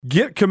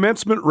Get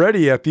commencement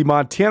ready at the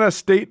Montana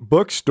State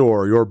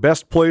Bookstore, your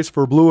best place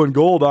for blue and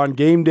gold on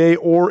game day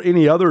or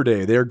any other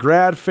day. Their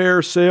grad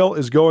fair sale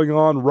is going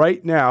on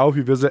right now if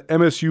you visit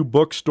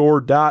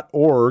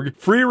msubookstore.org.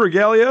 Free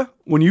regalia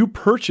when you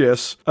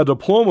purchase a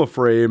diploma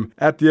frame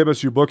at the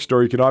MSU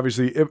Bookstore. You can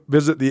obviously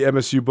visit the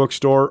MSU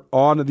Bookstore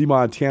on the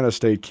Montana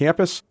State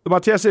campus. The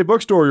Montana State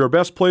Bookstore, your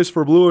best place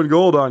for blue and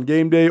gold on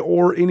game day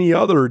or any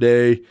other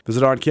day.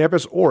 Visit on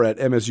campus or at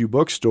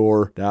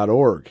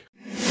msubookstore.org.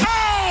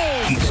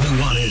 It's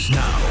Nuanez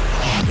now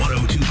on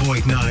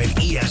 102.9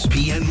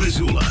 ESPN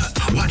Missoula.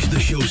 Watch the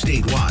show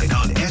statewide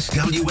on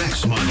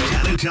SWX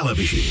Montana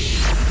Television.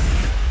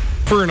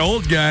 For an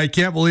old guy, I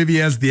can't believe he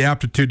has the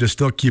aptitude to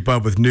still keep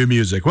up with new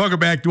music. Welcome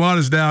back to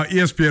Nuanez Now,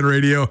 ESPN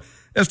Radio,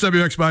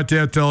 SWX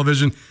Montana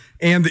Television,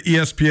 and the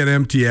ESPN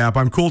MT app.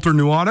 I'm Colter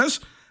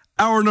Nuanez.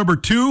 Hour number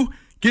 2,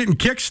 getting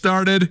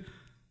kick-started.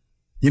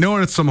 You know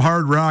when it's some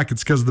hard rock,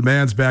 it's because the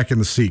man's back in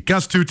the seat.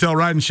 Gus Tootell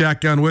riding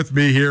shotgun with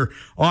me here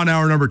on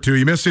hour number 2.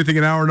 You missed anything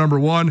in hour number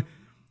 1?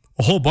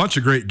 A whole bunch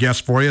of great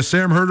guests for you.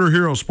 Sam Herder,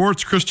 Hero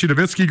Sports, Chris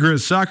Chudovitsky,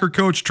 Grizz soccer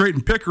coach,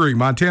 Trayton Pickering,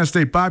 Montana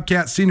State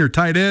Bobcat senior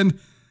tight end,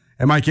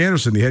 and Mike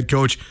Anderson, the head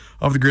coach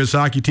of the Grizz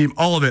hockey team.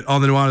 All of it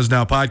on the Nuanez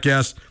Now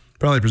podcast,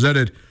 proudly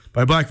presented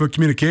by Blackfoot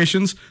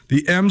Communications,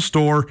 the M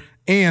Store,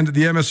 and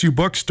the MSU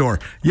Bookstore.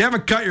 You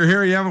haven't cut your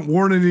hair. You haven't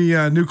worn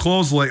any new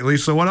clothes lately.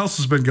 So what else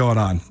has been going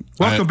on?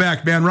 Welcome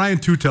back, man. Ryan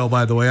Tootell,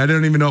 by the way. I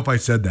didn't even know if I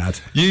said that.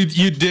 You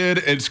did.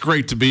 It's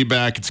great to be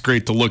back. It's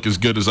great to look as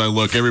good as I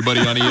look.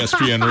 Everybody on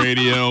ESPN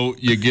Radio,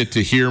 you get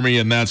to hear me,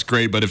 and that's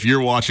great. But if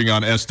you're watching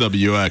on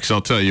SWX,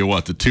 I'll tell you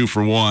what, the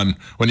 2-for-1,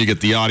 when you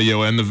get the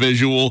audio and the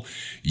visual,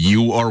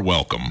 you are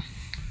welcome.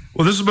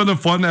 Well, this has been a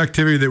fun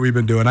activity that we've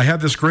been doing. I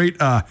had this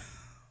great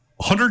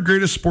 100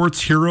 Greatest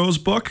Sports Heroes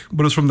book,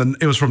 but it was from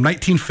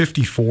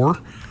 1954.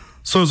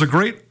 So it was a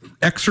great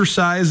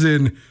exercise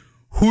in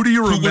who do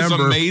you remember?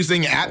 Who was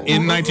amazing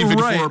in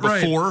 1954 or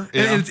before. Right.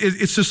 Yeah.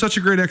 It's just such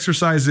a great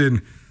exercise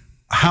in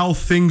how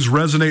things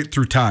resonate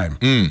through time.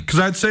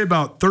 Because I'd say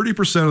about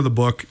 30% of the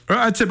book, or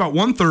I'd say about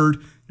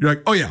 1/3, you're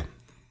like, oh yeah,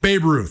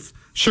 Babe Ruth,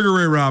 Sugar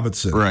Ray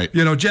Robinson, right?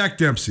 You know, Jack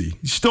Dempsey.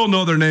 You still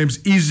know their names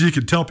easy. You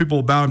can tell people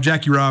about them.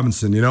 Jackie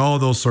Robinson, you know, all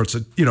those sorts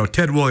of, you know,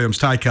 Ted Williams,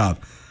 Ty Cobb.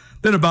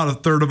 Then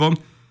about 1/3 of them,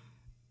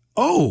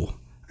 oh,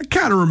 I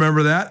kind of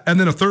remember that. And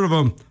then 1/3 of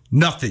them,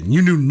 nothing.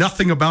 You knew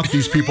nothing about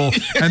these people.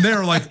 And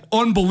they're like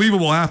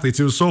unbelievable athletes.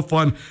 It was so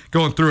fun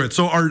going through it.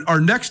 So our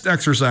next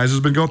exercise has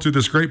been going through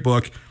this great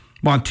book,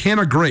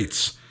 Montana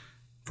Greats,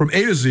 from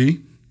A to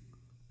Z,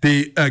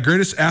 the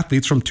greatest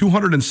athletes from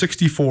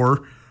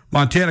 264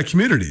 Montana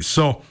communities.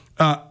 So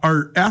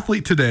our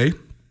athlete today,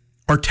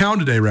 our town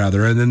today,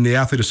 rather, and then the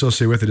athlete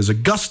associated with it is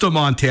Augusta,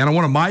 Montana,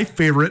 one of my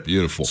favorite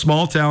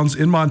small towns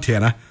in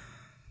Montana.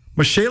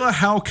 Michaela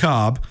Howe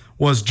Cobb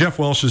was Jeff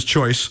Welsh's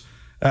choice.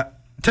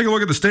 Take a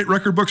look at the state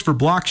record books for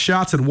block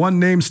shots, and one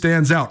name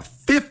stands out.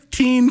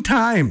 15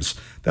 times.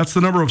 That's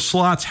the number of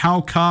slots Howe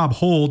Cobb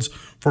holds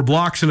for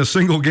blocks in a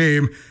single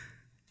game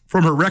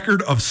from her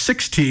record of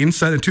 16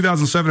 set in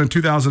 2007 and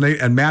 2008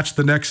 and matched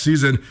the next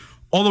season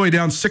all the way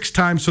down 6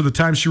 times to the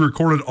time she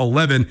recorded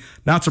 11.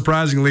 Not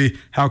surprisingly,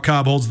 Howe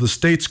Cobb holds the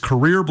state's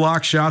career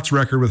block shots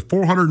record with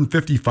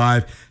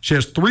 455. She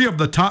has 3 of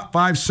the top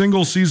 5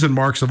 single-season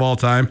marks of all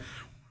time.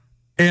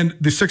 And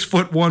the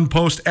 6'1"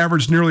 post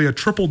averaged nearly a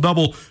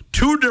triple-double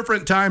 2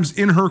 different times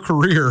in her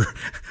career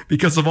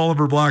because of all of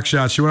her block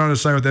shots. She went on to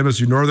sign with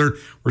MSU Northern,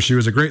 where she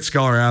was a great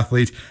scholar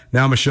athlete.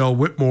 Now Michelle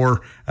Whitmore,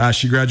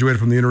 she graduated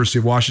from the University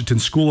of Washington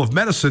School of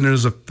Medicine and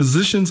is a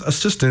physician's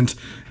assistant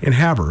in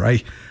Havre.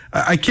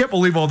 I can't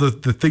believe all the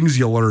things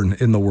you learn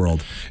in the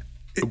world.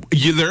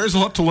 There is a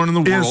lot to learn in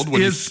the world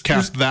when you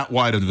cast that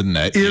wide of a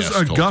net. Is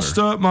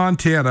Augusta,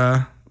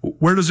 Montana,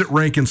 where does it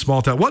rank in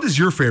small town? What is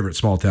your favorite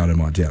small town in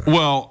Montana?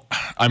 Well,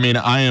 I mean,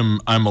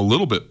 I'm a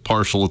little bit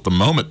partial at the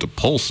moment to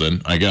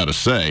Polson, I got to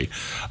say.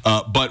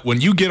 But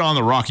when you get on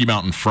the Rocky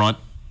Mountain front,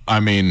 I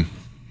mean,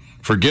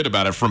 forget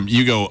about it.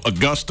 You go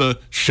Augusta,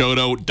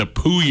 Choteau,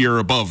 Depouillier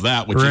above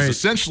that, which is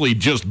essentially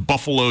just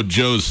Buffalo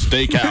Joe's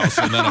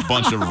Steakhouse and then a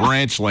bunch of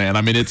ranch land.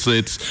 I mean, it's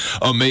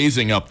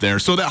amazing up there.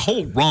 So that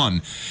whole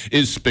run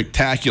is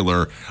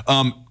spectacular.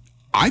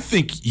 I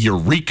think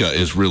Eureka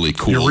is really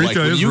cool.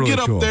 Eureka is you really get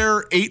up cool.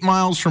 there 8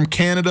 miles from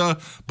Canada,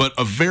 but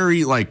a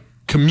very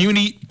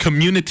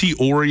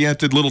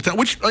community-oriented little town,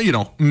 which,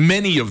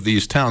 many of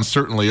these towns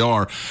certainly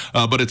are.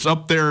 But it's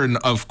up there, and,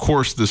 of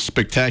course, this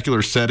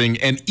spectacular setting,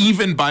 and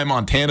even by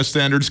Montana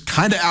standards,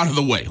 kind of out of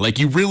the way. Like,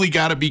 you really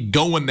got to be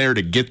going there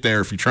to get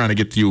there if you're trying to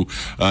get to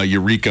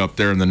Eureka up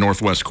there in the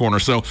northwest corner.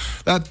 So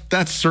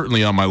that's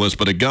certainly on my list.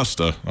 But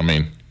Augusta, I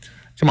mean,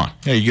 come on.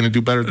 Yeah, you're going to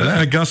do better than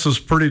that. Augusta's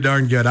pretty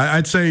darn good.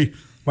 I'd say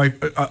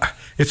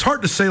it's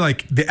hard to say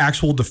like the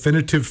actual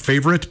definitive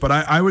favorite, but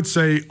I would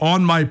say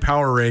on my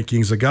power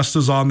rankings,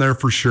 Augusta's on there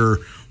for sure.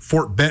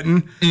 Fort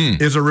Benton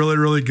is a really,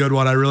 really good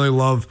one. I really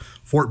love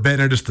Fort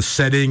Benton, just the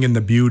setting and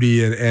the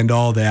beauty and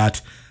all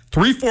that.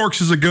 Three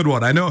Forks is a good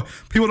one. I know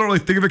people don't really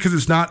think of it because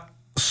it's not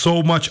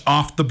so much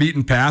off the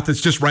beaten path.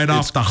 It's just right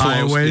off the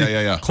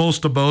highway, close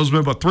to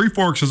Bozeman. But Three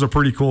Forks is a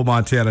pretty cool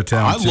Montana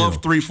town, I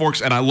love Three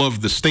Forks, and I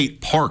love the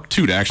state park,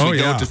 too, to actually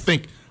go to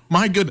think,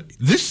 my goodness,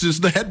 this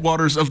is the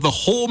headwaters of the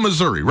whole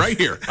Missouri right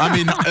here. I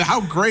mean,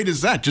 how great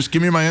is that? Just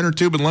give me my inner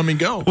tube and let me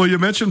go. Well, you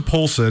mentioned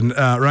Polson.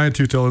 Ryan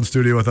Tootell in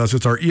studio with us.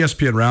 It's our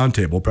ESPN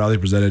Roundtable, proudly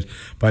presented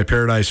by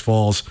Paradise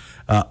Falls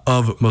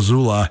of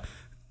Missoula.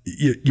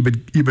 You've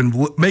been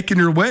making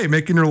your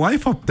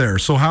life up there.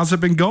 So how's it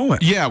been going?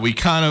 Yeah, we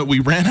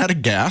ran out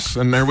of gas,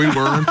 and there we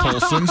were in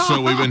Polson.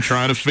 So we've been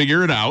trying to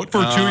figure it out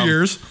for 2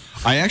 years.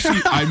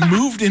 I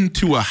moved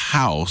into a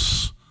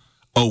house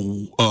a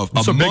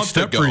month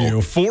ago, for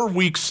you. 4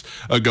 weeks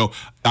ago.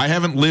 I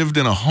haven't lived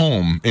in a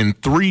home in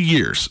 3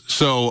 years,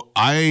 so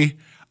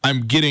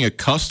I'm getting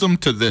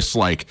accustomed to this,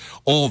 like,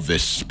 all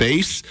this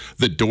space.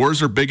 The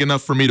doors are big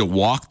enough for me to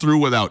walk through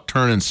without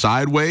turning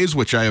sideways,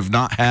 which I have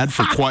not had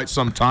for quite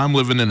some time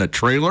living in a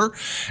trailer.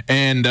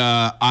 And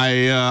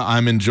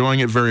I'm enjoying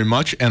it very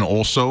much. And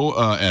also,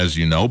 as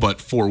you know, but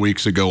 4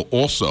 weeks ago,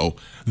 also,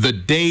 the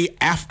day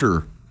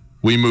after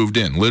we moved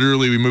in,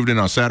 literally we moved in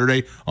on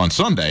Saturday, on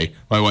Sunday,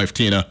 my wife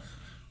Tina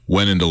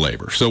went into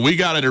labor. So we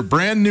got a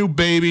brand new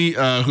baby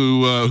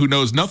who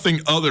knows nothing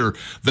other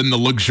than the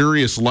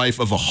luxurious life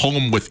of a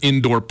home with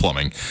indoor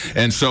plumbing.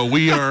 And so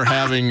we are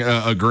having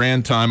a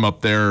grand time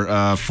up there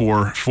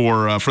for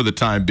the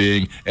time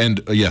being.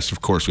 And yes, of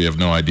course, we have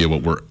no idea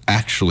what we're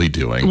actually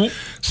doing.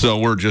 So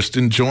we're just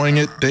enjoying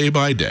it day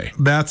by day.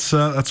 That's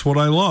what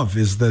I love,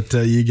 is that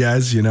you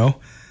guys,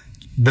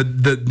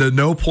 the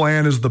no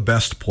plan is the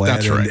best plan.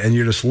 That's right. And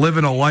you're just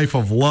living a life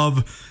of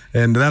love.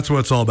 And that's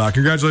what it's all about.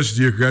 Congratulations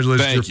to you.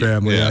 Congratulations to your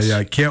family. Yes.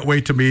 Yeah, can't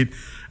wait to meet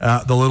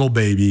the little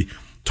baby.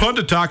 Ton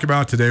to talk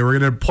about today. We're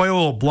going to play a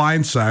little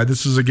blindside.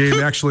 This is a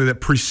game actually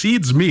that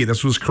precedes me.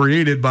 This was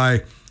created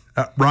by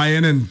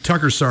Ryan and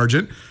Tucker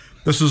Sargent.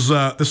 This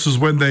is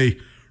when they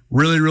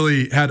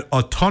really had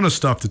a ton of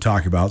stuff to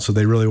talk about. So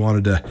they really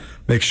wanted to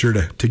make sure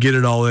to get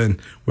it all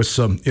in with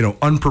some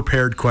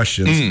unprepared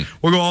questions.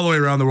 We'll go all the way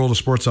around the world of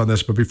sports on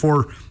this. But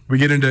before we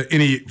get into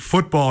any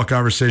football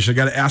conversation, I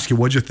got to ask you,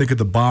 what'd you think of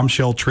the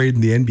bombshell trade in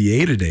the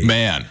NBA today?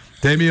 Man.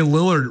 Damian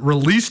Lillard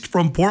released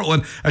from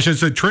Portland. I should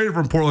say traded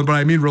from Portland, but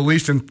I mean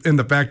released in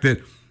the fact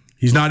that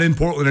he's not in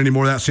Portland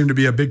anymore. That seemed to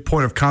be a big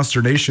point of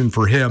consternation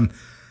for him.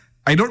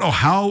 I don't know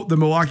how the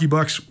Milwaukee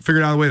Bucks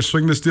figured out a way to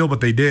swing this deal,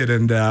 but they did,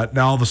 and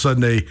now all of a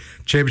sudden a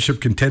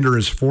championship contender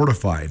is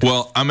fortified.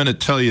 Well, I'm going to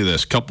tell you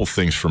this, couple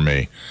things for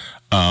me.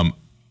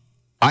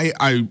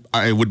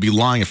 I would be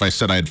lying if I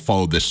said I had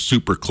followed this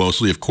super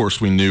closely. Of course,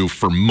 we knew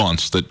for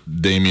months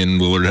that Damian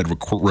Lillard had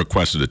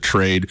requested a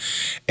trade.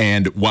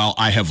 And while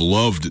I have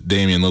loved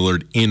Damian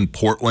Lillard in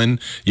Portland,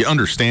 you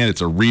understand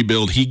it's a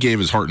rebuild. He gave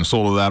his heart and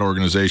soul to that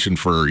organization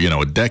for,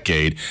 a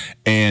decade.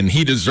 And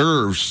he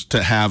deserves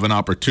to have an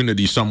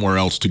opportunity somewhere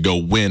else to go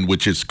win,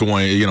 which is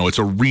going, it's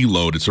a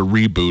reload. It's a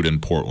reboot in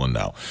Portland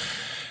now.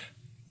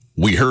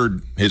 We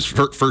heard his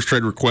first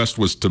trade request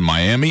was to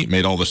Miami. It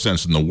made all the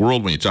sense in the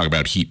world when you talk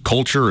about Heat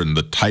culture and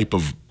the type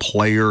of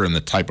player and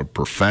the type of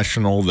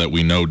professional that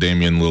we know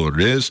Damian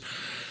Lillard is.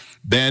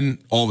 Then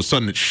all of a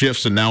sudden it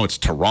shifts, and now it's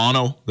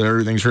Toronto that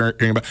everything's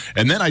hearing about.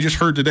 And then I just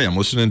heard today, I'm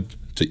listening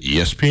to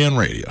ESPN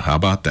radio. How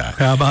about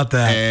that?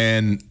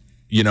 And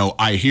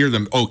I hear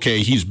them, okay,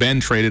 he's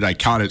been traded. I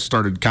caught it,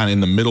 started kind of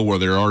in the middle where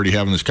they're already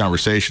having this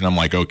conversation. I'm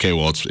like, okay,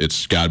 well,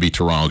 it's got to be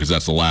Toronto because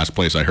that's the last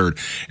place I heard.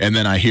 And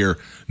then I hear,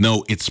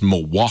 no, it's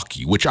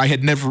Milwaukee, which I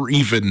had never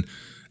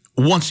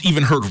once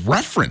heard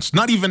referenced,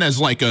 not even as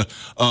like a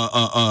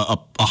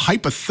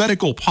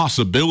hypothetical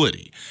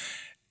possibility.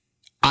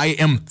 I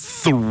am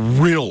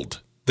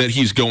thrilled that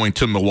he's going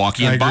to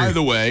Milwaukee. And by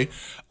the way,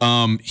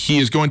 he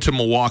is going to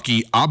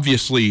Milwaukee,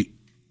 obviously,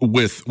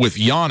 with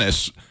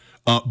Giannis,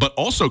 but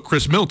also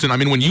Chris Middleton. I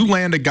mean, when you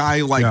land a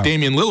guy like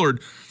Damian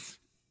Lillard,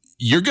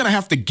 you're going to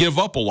have to give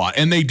up a lot.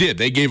 And they did.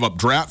 They gave up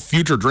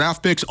future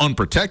draft picks,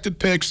 unprotected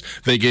picks.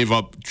 They gave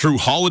up Drew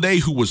Holiday,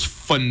 who was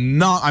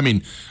phenomenal. I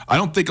mean, I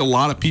don't think a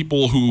lot of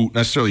people who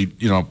necessarily,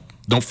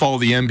 don't follow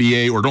the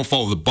NBA or don't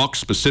follow the Bucks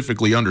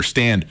specifically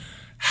understand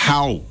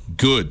how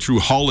good Drew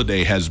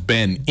Holiday has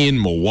been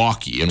in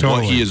Milwaukee and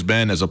what he has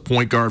been as a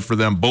point guard for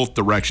them, both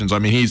directions. I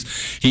mean,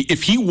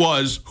 if he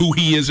was who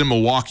he is in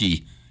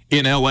Milwaukee,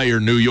 in LA or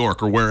New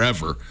York or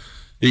wherever,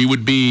 he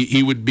would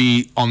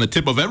be on the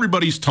tip of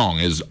everybody's tongue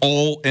as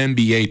all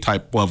NBA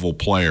type level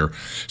player.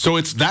 So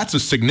that's a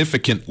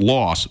significant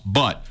loss.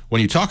 But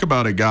when you talk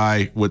about a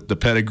guy with the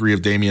pedigree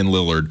of Damian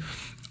Lillard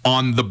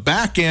on the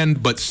back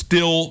end, but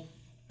still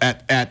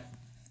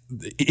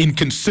in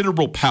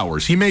considerable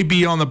powers. He may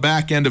be on the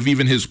back end of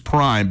even his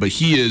prime, but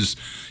he is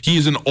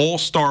an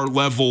all-star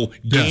level,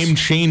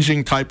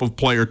 game-changing type of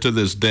player to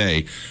this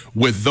day.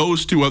 With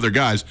those two other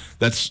guys,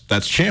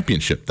 that's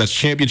championship. That's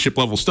championship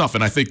level stuff.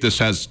 And I think this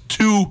has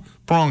two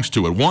prongs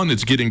to it. One,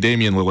 it's getting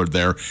Damian Lillard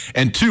there,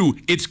 and two,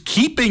 it's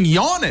keeping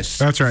Giannis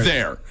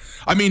there.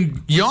 I mean,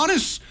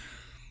 Giannis,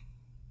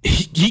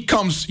 he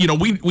comes,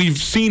 we've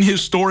seen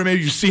his story.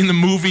 Maybe you've seen the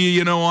movie,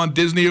 on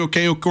Disney.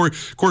 Okay, of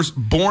course,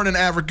 born in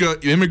Africa,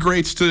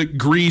 immigrates to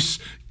Greece,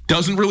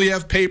 doesn't really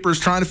have papers,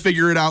 trying to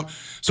figure it out.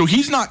 So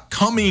he's not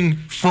coming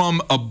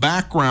from a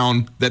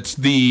background that's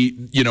the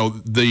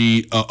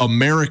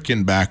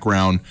American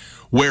background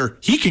where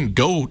he can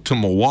go to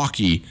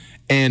Milwaukee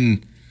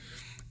and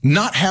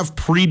not have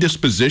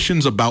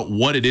predispositions about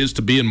what it is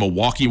to be in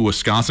Milwaukee,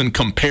 Wisconsin,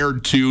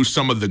 compared to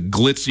some of the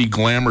glitzy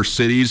glamour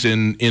cities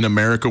in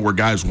America where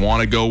guys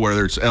want to go,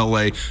 whether it's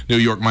L.A., New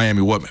York,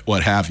 Miami,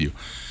 what have you.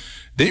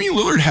 Damian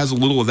Lillard has a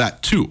little of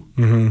that too,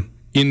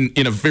 in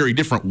a very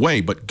different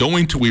way, but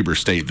going to Weber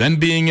State, then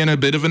being in a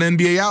bit of an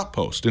NBA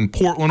outpost in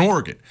Portland,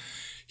 Oregon.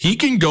 He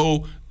can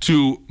go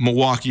to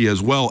Milwaukee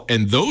as well,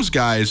 and those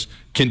guys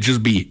can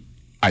just be,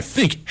 I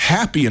think,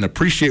 happy and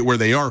appreciate where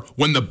they are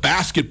when the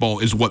basketball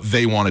is what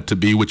they want it to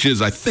be, which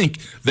is, I think,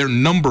 their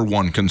number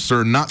one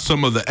concern, not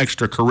some of the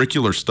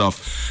extracurricular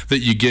stuff that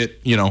you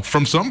get,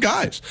 from some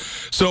guys.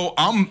 So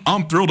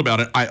I'm thrilled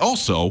about it. I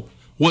also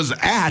was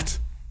at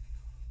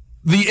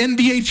the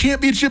NBA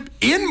championship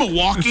in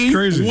Milwaukee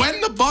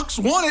when the Bucks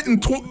won it in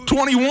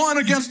 21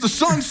 against the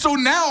Suns. So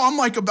now I'm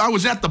like, I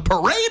was at the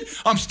parade.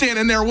 I'm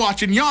standing there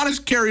watching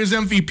Giannis carry his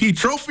MVP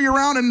trophy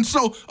around, and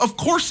so of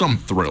course I'm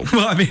thrilled.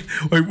 Well, I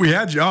mean, we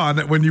had you on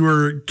when you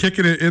were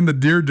kicking it in the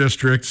Deer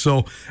District,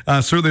 so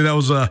certainly that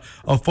was a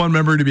fun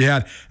memory to be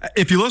had.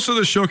 If you listen to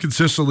the show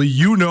consistently,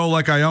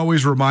 like I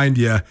always remind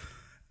you,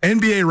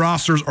 NBA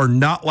rosters are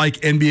not like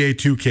NBA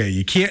 2K.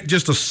 You can't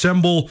just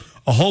assemble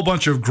a whole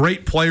bunch of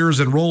great players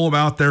and roll them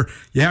out there.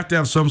 You have to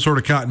have some sort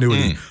of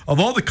continuity. Of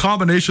all the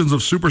combinations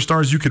of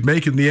superstars you could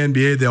make in the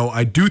NBA, though,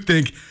 I do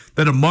think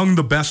that among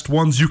the best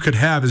ones you could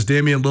have is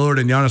Damian Lillard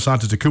and Giannis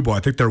Antetokounmpo. I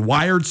think they're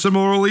wired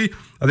similarly.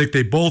 I think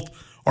they both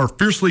are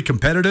fiercely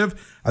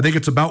competitive. I think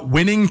it's about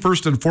winning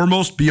first and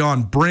foremost,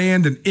 beyond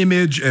brand and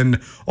image and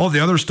all the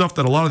other stuff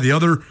that a lot of the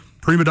other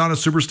prima donna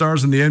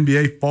superstars in the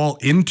NBA fall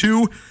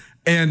into.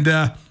 And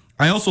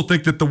I also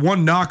think that the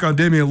one knock on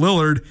Damian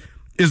Lillard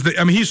is that,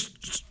 he's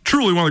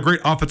truly one of the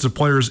great offensive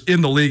players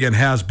in the league and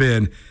has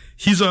been.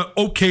 He's a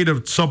okay to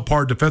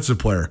subpar defensive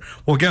player.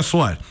 Well, guess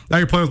what? Now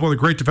you're playing with one of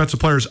the great defensive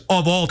players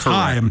of all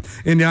time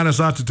in Giannis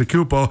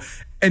Antetokounmpo.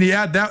 And you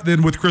add that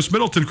then with Chris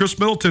Middleton. Chris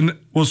Middleton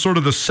was sort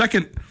of the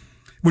second.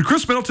 When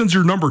Chris Middleton's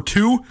your number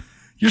 2,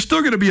 you're still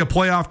going to be a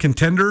playoff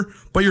contender,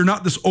 but you're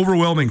not this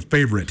overwhelming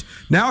favorite.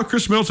 Now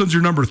Chris Middleton's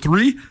your number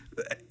 3.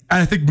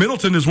 I think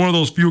Middleton is one of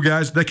those few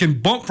guys that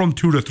can bump from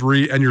 2 to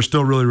 3, and you're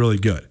still really, really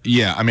good.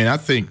 Yeah, I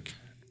think,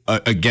 I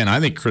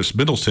think Chris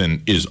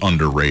Middleton is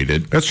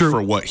underrated. That's true.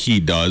 For what he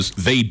does.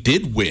 They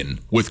did win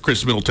with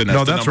Chris Middleton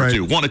as the number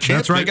 2. Won a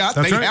chance.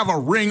 They have a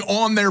ring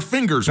on their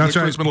fingers with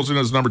Chris Middleton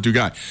as the number 2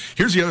 guy.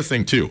 Here's the other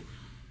thing, too.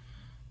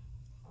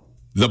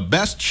 The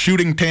best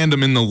shooting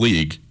tandem in the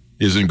league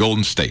is in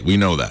Golden State. We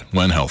know that,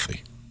 when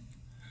healthy.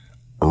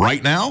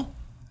 Right now,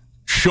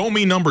 show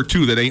me number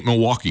 2 that ain't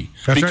Milwaukee.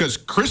 Because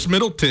Chris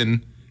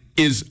Middleton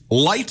is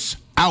lights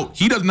out.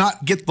 He does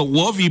not get the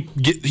love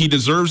he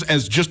deserves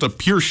as just a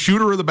pure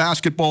shooter of the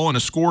basketball and a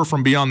scorer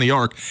from beyond the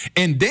arc.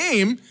 And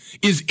Dame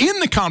is in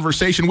the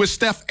conversation with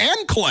Steph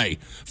and Clay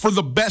for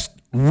the best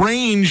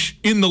range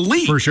in the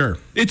league. For sure.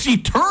 It's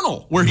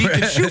eternal where he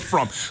can shoot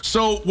from.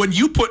 So when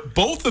you put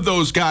both of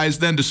those guys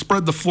then to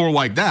spread the floor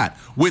like that,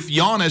 with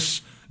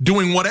Giannis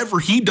doing whatever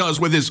he does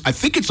with his, I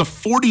think it's a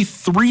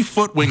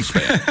 43-foot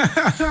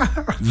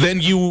wingspan,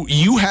 then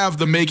you have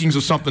the makings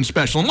of something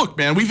special. And look,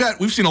 man,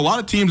 we've seen a lot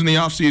of teams in the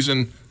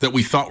offseason that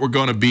we thought were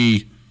going to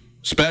be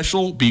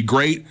special, be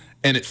great,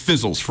 and it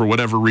fizzles for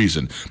whatever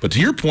reason. But to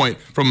your point,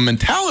 from a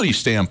mentality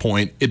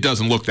standpoint, it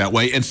doesn't look that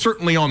way. And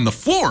certainly on the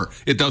floor,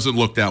 it doesn't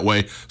look that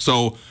way.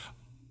 So,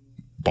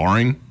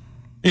 barring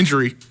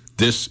injury,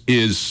 this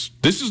is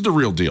the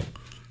real deal.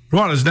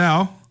 Nuanez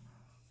now,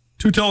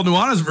 Tootell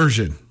Nuanez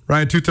version.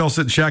 Ryan Tootell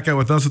sitting shack out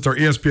with us. It's our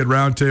ESPN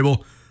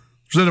Roundtable,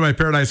 presented by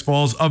Paradise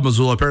Falls of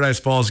Missoula.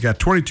 Paradise Falls got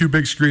 22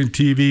 big screen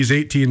TVs,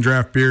 18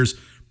 draft beers,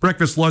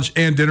 breakfast, lunch,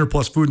 and dinner,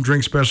 plus food and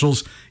drink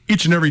specials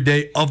each and every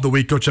day of the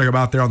week. Go check them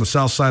out there on the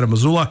south side of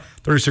Missoula,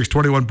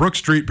 3621 Brook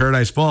Street,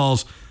 Paradise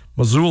Falls,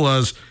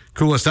 Missoula's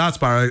coolest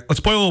hotspot. Let's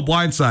play a little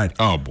blindside.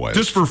 Oh boy!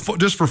 Just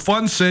for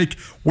fun's sake,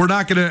 we're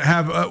not going to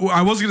have.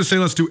 I was going to say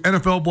let's do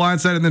NFL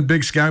blindside and then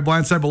Big Sky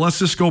blindside, but let's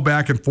just go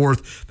back and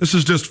forth. This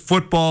is just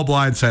football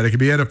blindside. It could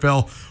be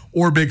NFL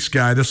or Big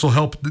Sky. This will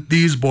help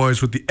these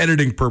boys with the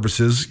editing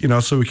purposes,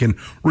 so we can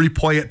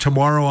replay it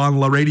tomorrow on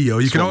La Radio.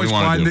 You can always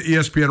find the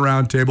ESPN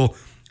Roundtable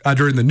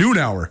during the noon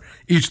hour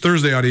each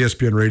Thursday on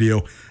ESPN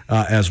Radio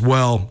as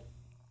well.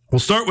 We'll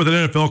start with an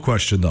NFL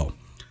question though.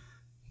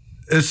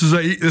 This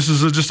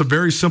is just a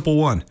very simple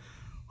one.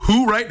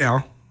 Who right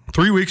now,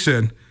 3 weeks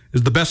in,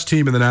 is the best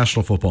team in the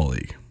National Football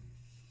League?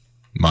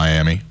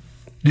 Miami.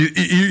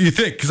 You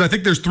think? Because I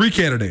think there's 3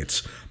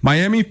 candidates: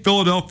 Miami,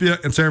 Philadelphia,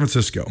 and San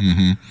Francisco.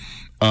 Mm-hmm.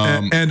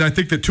 And I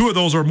think that 2 of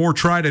those are more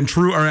tried and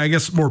true, or I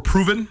guess more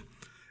proven.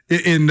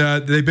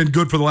 They've been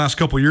good for the last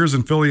couple of years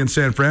in Philly and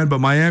San Fran, but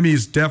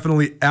Miami's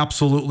definitely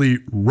absolutely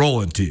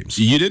rolling teams.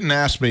 You didn't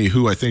ask me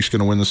who I think is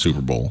going to win the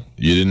Super Bowl.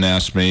 You didn't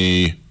ask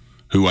me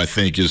who I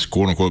think is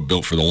quote-unquote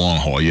built for the long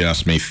haul. You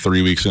asked me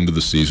 3 weeks into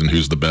the season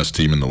who's the best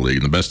team in the league.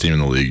 And the best team in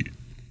the league,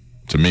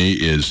 to me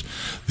is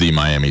the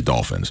Miami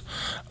Dolphins.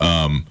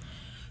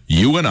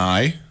 You and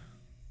I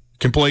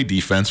can play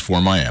defense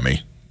for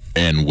Miami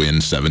and win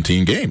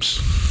 17 games.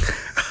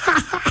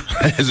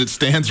 As it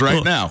stands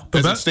right now.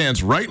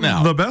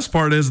 The best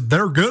part is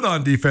they're good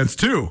on defense,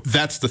 too.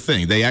 That's the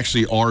thing. They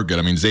actually are good.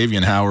 I mean,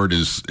 Xavier Howard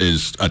is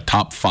a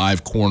top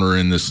 5 corner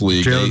in this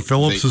league. Jalen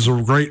Phillips is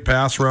a great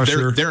pass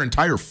rusher. Their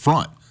entire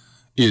front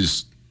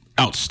is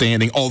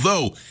outstanding,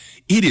 although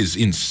it is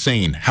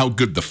insane how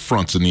good the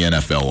fronts in the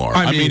NFL are.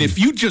 I mean, if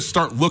you just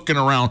start looking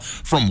around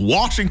from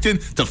Washington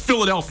to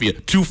Philadelphia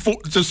to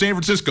San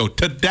Francisco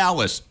to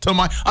Dallas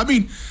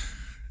to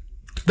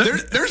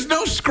there's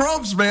no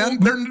scrubs, man.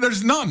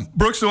 There's none.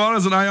 Brooks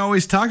Nuanez and I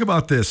always talk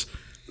about this.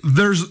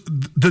 There's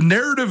the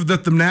narrative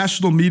that the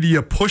national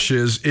media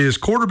pushes is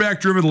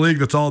quarterback-driven league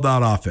that's all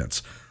about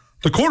offense.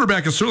 The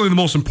quarterback is certainly the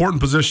most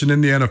important position in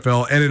the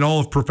NFL and in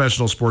all of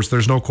professional sports.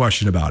 There's no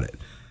question about it.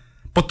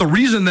 But the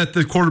reason that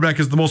the quarterback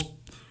is the most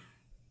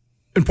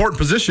important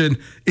position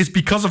is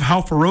because of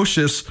how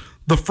ferocious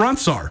the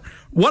fronts are.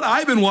 What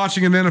I've been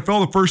watching in the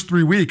NFL the first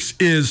 3 weeks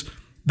is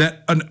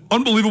that an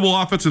unbelievable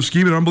offensive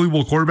scheme and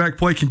unbelievable quarterback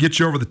play can get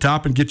you over the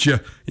top and get you,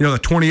 the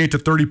 28 to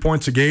 30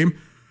 points a game.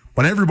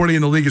 But everybody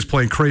in the league is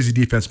playing crazy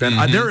defense, man.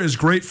 Mm-hmm. There is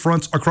great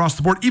fronts across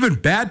the board. Even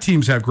bad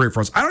teams have great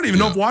fronts. I don't even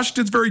know if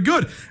Washington's very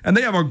good, and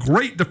they have a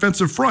great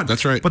defensive front.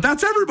 That's right. But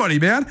that's everybody,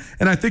 man.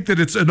 And I think that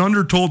it's an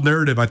undertold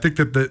narrative. I think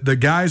that the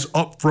guys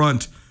up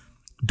front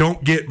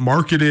don't get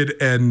marketed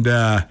and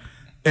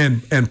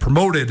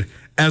promoted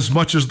as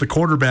much as the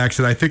quarterbacks.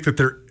 And I think that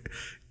they're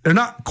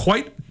not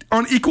quite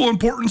on equal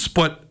importance,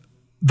 but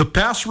the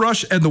pass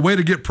rush and the way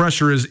to get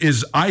pressure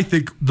is I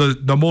think,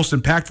 the most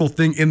impactful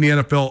thing in the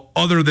NFL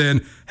other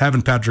than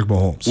having Patrick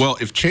Mahomes. Well,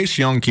 if Chase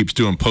Young keeps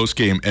doing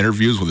post-game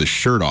interviews with his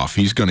shirt off,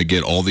 he's going to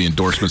get all the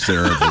endorsements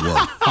there of the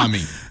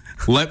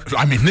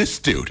world. This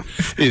dude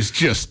is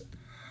just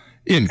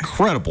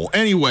incredible.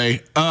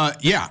 Anyway, at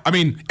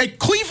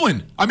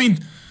Cleveland,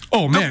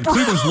 oh, man,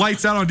 Cleveland's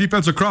lights out on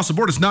defense across the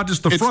board. It's not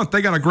just the front.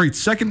 They got a great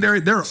secondary.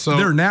 They're nasty on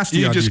defense.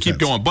 You just keep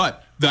going.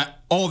 But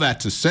all that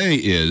to say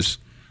is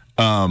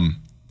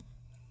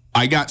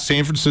I got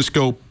San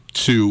Francisco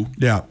 2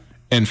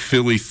 and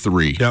Philly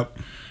 3. Yep.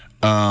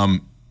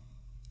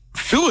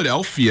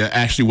 Philadelphia,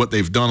 actually, what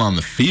they've done on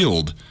the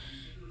field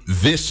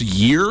this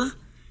year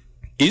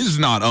is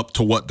not up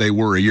to what they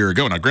were a year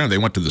ago. Now, granted, they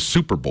went to the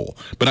Super Bowl.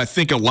 But I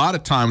think a lot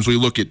of times we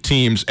look at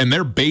teams, and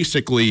they're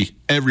basically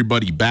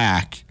everybody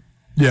back.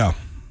 Yeah.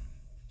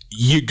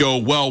 You go,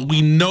 well,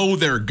 we know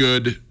they're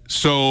good,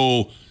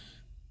 so...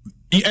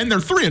 And they're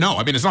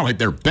 3-0. It's not like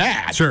they're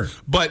bad. Sure.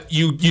 But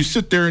you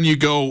sit there and you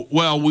go,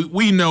 well,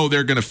 we know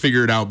they're going to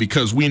figure it out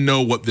because we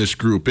know what this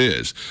group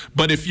is.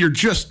 But if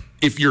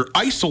you're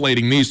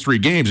isolating these 3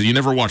 games and you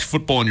never watch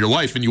football in your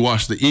life and you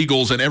watch the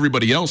Eagles and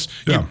everybody else,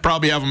 you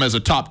probably have them as a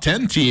top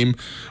 10 team,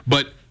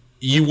 but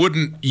you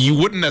wouldn't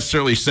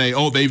necessarily say,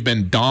 oh, they've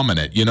been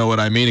dominant. You know what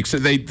I mean?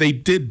 Except they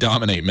did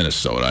dominate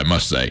Minnesota, I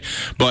must say.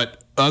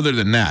 But other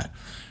than that,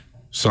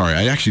 sorry,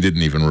 I actually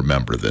didn't even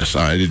remember this.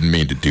 I didn't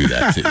mean to do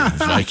that to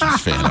the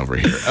Vikings fan over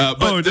here.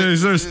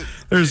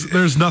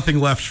 There's nothing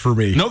left for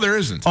me. No, there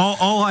isn't.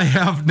 All I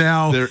have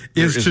now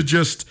is to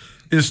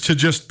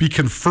just be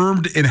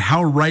confirmed in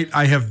how right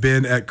I have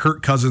been at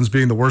Kirk Cousins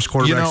being the worst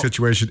quarterback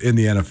situation in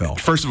the NFL.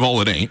 First of all,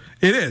 it ain't.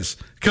 It is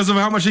because of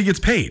how much he gets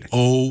paid.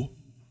 Oh,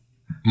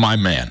 my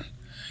man!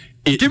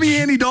 Give me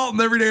Andy Dalton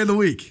every day of the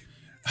week.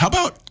 How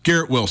about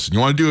Garrett Wilson? You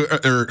want to do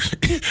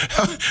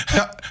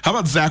how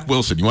about Zach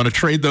Wilson? You want to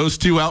trade those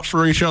two out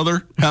for each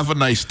other? Have a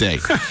nice day.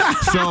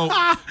 So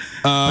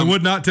I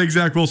would not take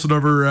Zach Wilson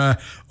over.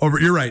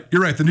 You're right.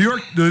 The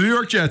New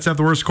York Jets have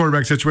the worst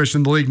quarterback situation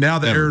in the league now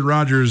that Aaron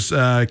Rodgers'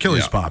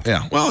 Achilles popped.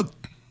 Yeah. Well,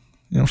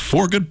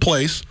 4 good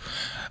plays.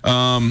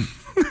 But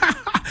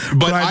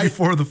right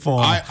before the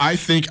fall, I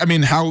think.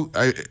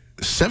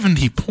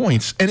 70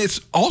 points, and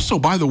it's also,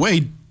 by the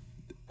way,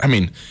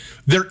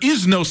 there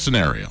is no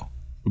scenario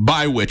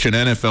by which an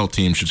NFL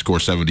team should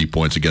score 70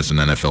 points against an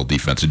NFL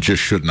defense. It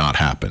just should not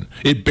happen.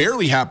 It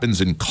barely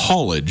happens in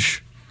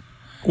college.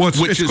 Well,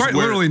 it's quite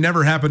literally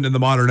never happened in the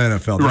modern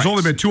NFL. There's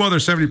only been 2 other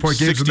 70-point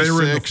games, and they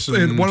were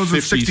in one was in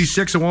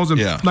 66 and one was in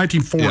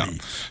 1940.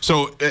 Yeah.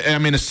 So,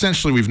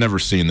 essentially, we've never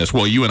seen this.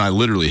 Well, you and I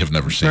literally have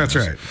never seen this.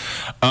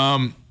 That's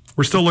right.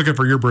 We're still looking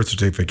for your birth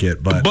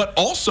certificate. But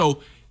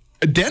also,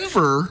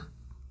 Denver...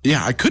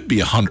 Yeah, I could be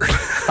 100.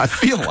 I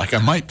feel like I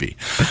might be.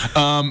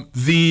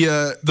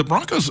 The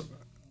Broncos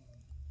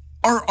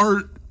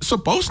are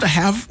supposed to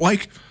have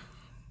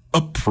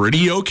a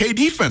pretty okay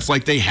defense.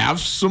 They have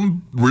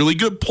some really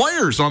good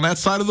players on that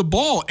side of the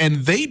ball,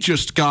 and they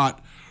just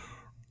got,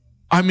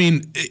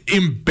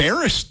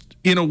 embarrassed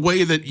in a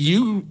way that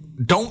you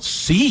don't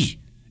see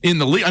in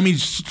the league.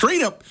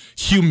 Straight up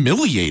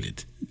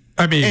humiliated.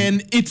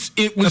 And it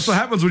was. That's what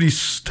happens when you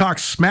talk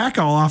smack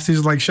all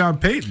offseason like Sean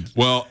Payton.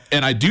 Well,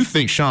 and I do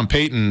think Sean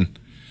Payton,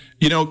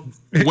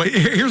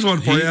 here's one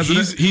for you.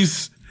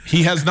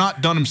 He has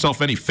not done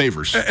himself any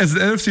favors. As an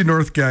NFC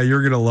North guy,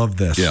 you're going to love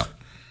this. Yeah.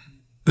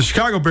 The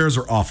Chicago Bears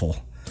are awful.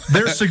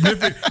 They're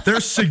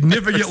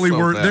significantly so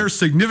worse. bad. They're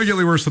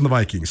significantly worse than the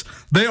Vikings.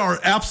 They are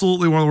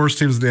absolutely one of the worst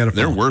teams in the NFL.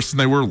 They're worse than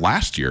they were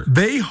last year.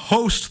 They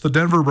host the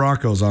Denver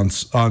Broncos on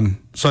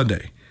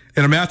Sunday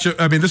in a matchup.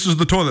 I mean, this is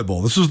the toilet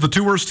bowl. This is the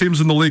two worst teams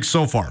in the league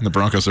so far. The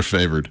Broncos are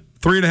favored.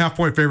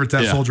 3.5-point favorites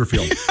at Soldier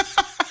Field.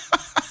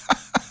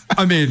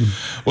 I mean,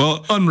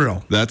 well,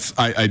 unreal.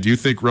 I do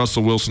think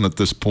Russell Wilson at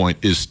this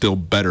point is still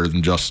better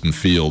than Justin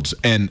Fields.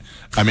 And,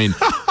 I mean,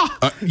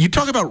 you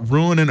talk about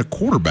ruining a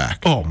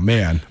quarterback. Oh,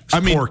 man.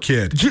 Poor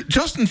kid.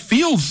 Justin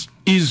Fields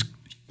is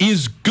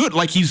good.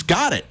 Like, he's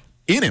got it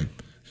in him.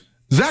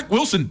 Zach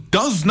Wilson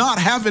does not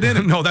have it in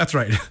him. No, that's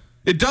right.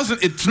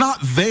 It's not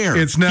there.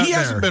 It's not He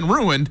there. hasn't been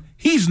ruined.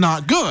 He's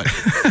not good.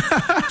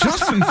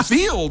 Justin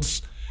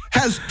Fields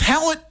has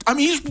talent. I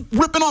mean, he's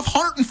ripping off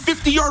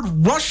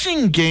 150-yard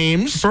rushing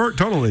games.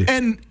 Totally.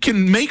 And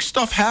can make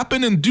stuff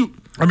happen and do.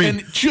 I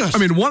mean,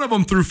 one of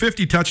them threw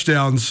 50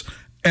 touchdowns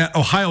at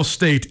Ohio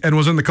State and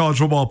was in the college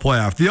football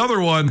playoff. The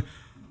other one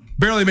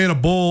barely made a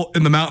bowl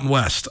in the Mountain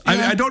West.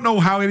 Yeah. I don't know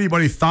how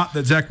anybody thought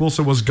that Zach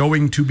Wilson was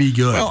going to be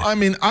good. Well, I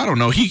mean, I don't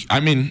know.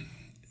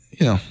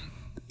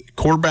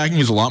 Quarterbacking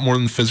is a lot more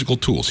than physical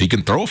tools. He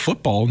can throw a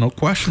football, no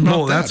question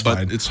about that's that.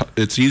 fine. But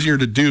it's easier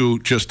to do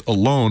just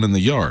alone in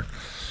the yard.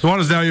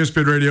 Nuanez now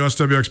ESPN Radio,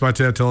 SWX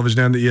Montana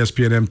Television, and the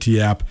ESPN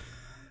MT app.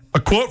 A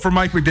quote from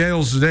Mike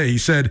McDaniels today. He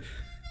said,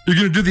 "You're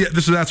going to do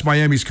that's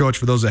Miami's coach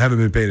for those that haven't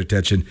been paying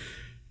attention.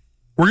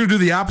 We're going to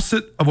do the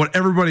opposite of what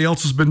everybody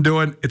else has been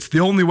doing. It's the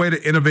only way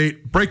to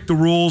innovate, break the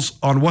rules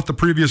on what the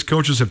previous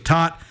coaches have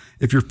taught.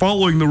 If you're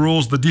following the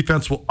rules, the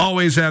defense will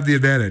always have the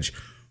advantage."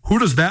 Who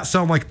does that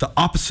sound like the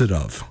opposite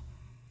of?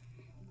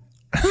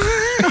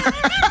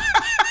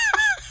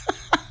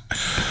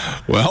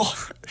 Well,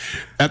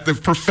 at the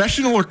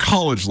professional or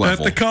college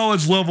level? At the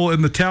college level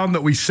in the town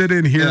that we sit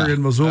in here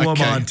in Missoula,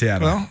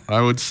 Montana. Well,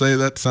 I would say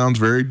that sounds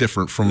very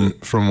different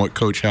from what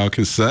Coach Houck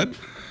has said.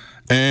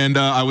 And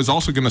I was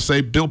also going to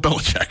say Bill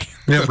Belichick.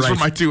 Yeah, Those right. are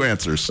my two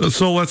answers.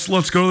 So let's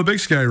go to the Big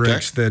Sky,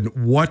 Rex. Then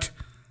what?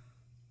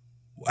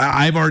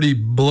 I've already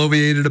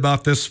bloviated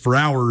about this for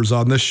hours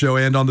on this show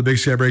and on the Big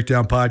Sky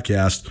Breakdown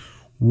podcast.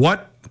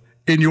 What,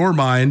 in your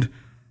mind,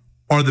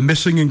 are the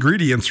missing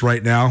ingredients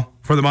right now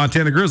for the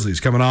Montana Grizzlies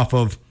coming off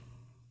of,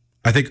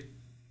 I think,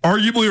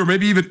 arguably or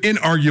maybe even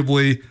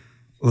inarguably,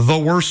 the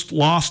worst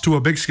loss to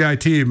a Big Sky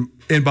team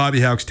in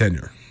Bobby Houck's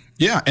tenure?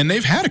 Yeah, and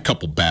they've had a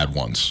couple bad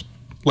ones.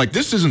 Like,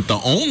 this isn't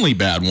the only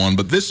bad one,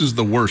 but this is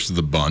the worst of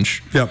the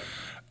bunch. Yep.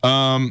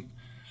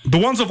 The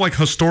ones of like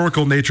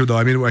historical nature, though.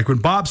 I mean, like when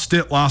Bob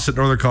Stitt lost at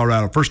Northern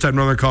Colorado, first time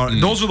Northern Colorado,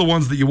 those are the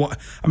ones that you want.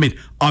 I mean,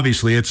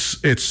 obviously,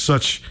 it's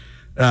such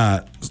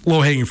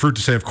low-hanging fruit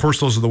to say, of course,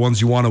 those are the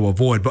ones you want to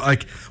avoid. But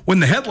like when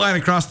the headline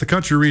across the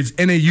country reads,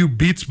 NAU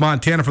beats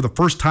Montana for the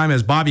first time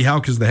as Bobby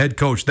Houck is the head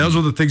coach, those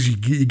are the things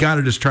you got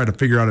to just try to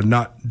figure out and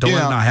let it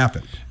not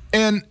happen.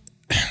 And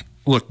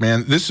look,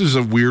 man, this is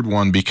a weird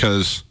one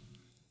because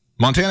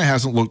Montana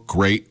hasn't looked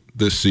great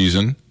this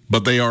season,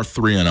 but they are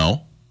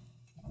 3-0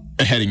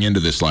 heading into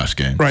this last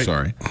game. Right.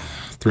 Sorry.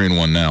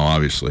 3-1 now,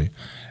 obviously.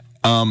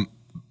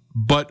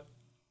 But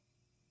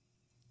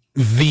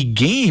the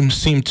game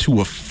seemed to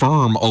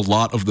affirm a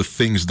lot of the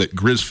things that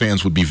Grizz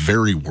fans would be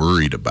very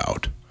worried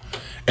about.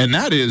 And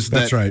that is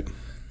That's right.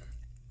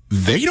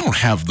 They don't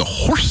have the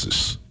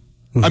horses.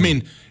 Mm-hmm. I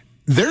mean,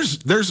 there's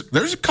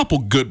a couple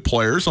good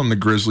players on the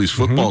Grizzlies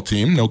football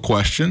team, no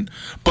question.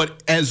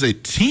 But as a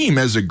team,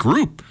 as a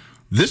group,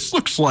 this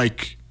looks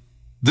like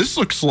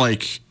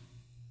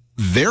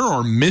there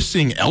are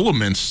missing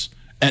elements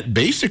at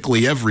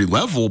basically every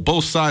level,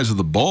 both sides of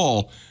the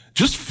ball,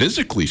 just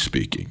physically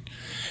speaking.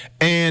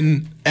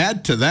 And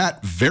add to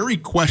that, very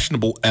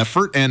questionable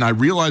effort. And I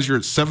realize you're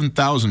at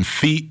 7,000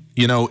 feet,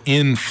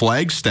 in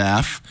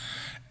Flagstaff,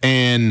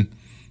 and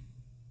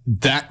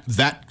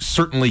that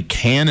certainly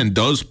can and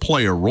does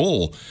play a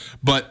role.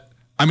 But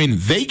I mean,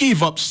 they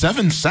gave up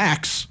 7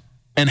 sacks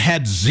and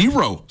had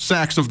 0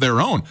 sacks of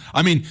their own.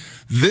 I mean,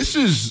 this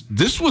was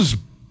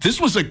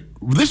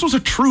a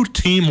true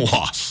team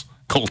loss,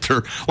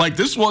 Colter. Like,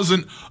 this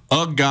wasn't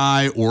a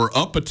guy or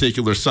a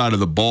particular side of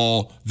the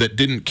ball that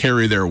didn't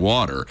carry their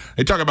water.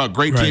 They talk about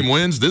great team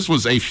wins. This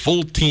was a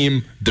full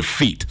team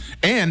defeat.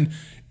 And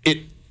it,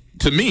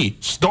 to me,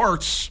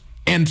 starts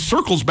and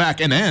circles back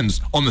and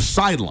ends on the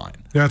sideline.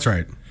 That's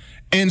right.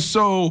 And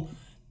so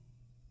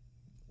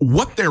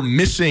what they're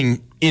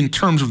missing in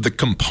terms of the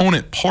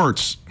component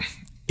parts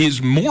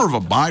is more of a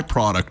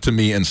byproduct to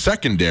me and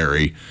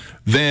secondary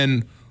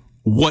than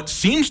what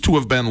seems to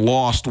have been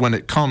lost when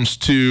it comes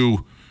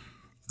to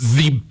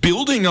the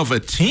building of a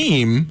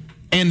team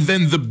and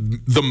then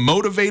the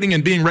motivating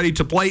and being ready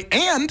to play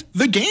and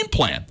the game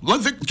plan.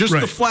 Just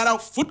the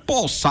flat-out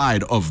football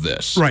side of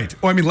this. Right.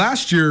 Well, I mean,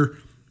 last year,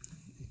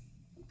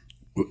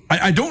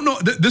 I don't know.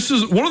 This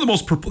is one of the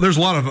most, there's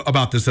a lot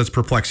about this that's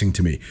perplexing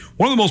to me.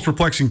 One of the most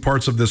perplexing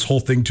parts of this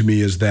whole thing to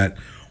me is that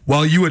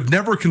while you would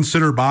never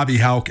consider Bobby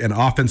Houck an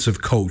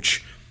offensive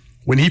coach,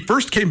 when he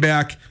first came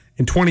back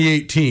in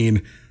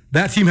 2018,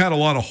 that team had a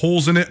lot of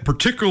holes in it,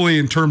 particularly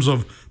in terms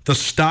of the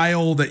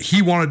style that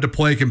he wanted to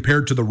play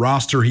compared to the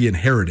roster he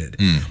inherited.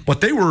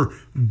 But they were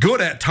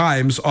good at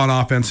times on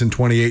offense in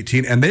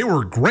 2018, and they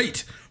were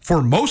great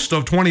for most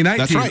of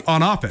 2019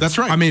 on offense. That's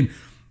right. I mean,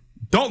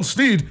 Dalton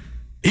Snead,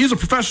 he's a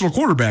professional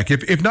quarterback.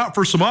 If not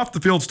for some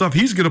off-the-field stuff,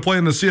 he's going to play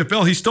in the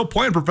CFL. He's still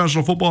playing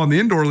professional football in the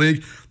indoor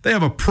league. They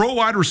have a pro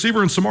wide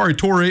receiver in Samori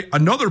Toure,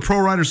 another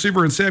pro wide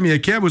receiver in Sammy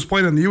Akam, who's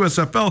playing in the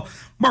USFL.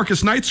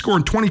 Marcus Knight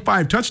scoring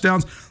 25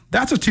 touchdowns.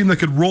 That's a team that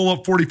could roll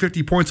up 40,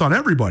 50 points on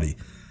everybody.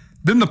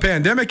 Then the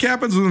pandemic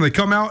happens, and then they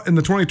come out in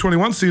the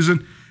 2021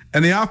 season,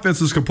 and the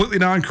offense is completely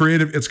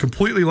non-creative. It's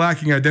completely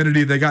lacking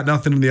identity. They got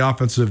nothing in the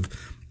offensive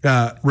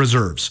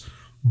reserves.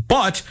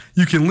 But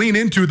you can lean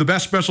into the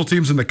best special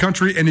teams in the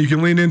country, and you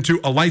can lean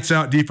into a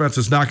lights-out defense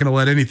that's not going to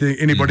let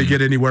anybody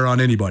get anywhere on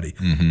anybody.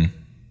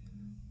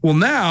 Well,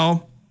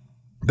 now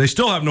they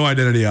still have no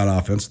identity on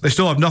offense. They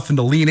still have nothing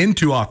to lean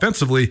into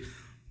offensively,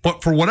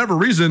 but for whatever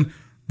reason,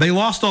 they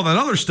lost all that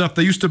other stuff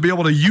they used to be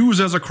able to use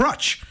as a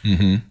crutch.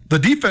 The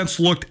defense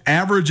looked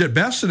average at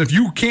best, and if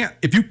you can't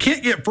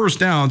get first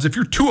downs, if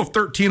you're 2 of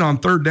 13 on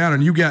third down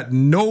and you got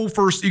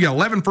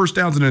 11 first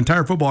downs in an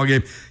entire football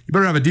game, you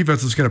better have a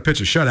defense that's going to pitch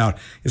a shutout.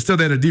 Instead,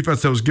 they had a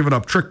defense that was giving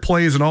up trick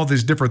plays and all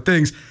these different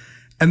things.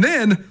 And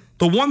then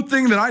the one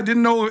thing that I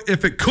didn't know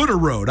if it could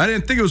erode, I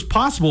didn't think it was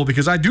possible,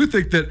 because I do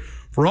think that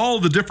for all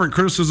the different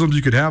criticisms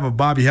you could have of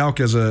Bobby Hauck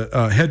as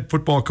a head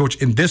football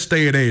coach in this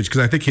day and age,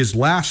 because I think his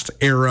last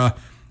era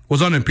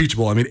was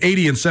unimpeachable. I mean,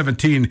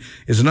 80-17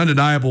 is an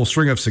undeniable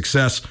string of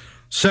success.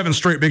 7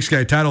 straight Big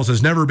Sky titles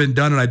has never been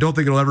done, and I don't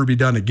think it'll ever be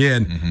done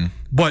again.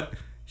 But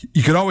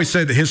you could always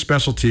say that his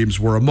special teams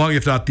were among,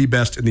 if not the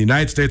best, in the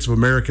United States of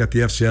America at the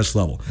FCS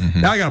level.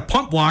 Now I got a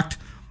punt blocked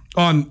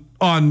on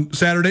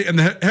Saturday, and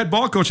the head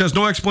ball coach has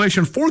no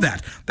explanation for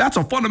that. That's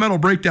a fundamental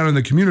breakdown in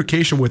the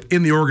communication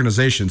within the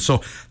organization.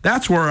 So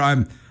that's where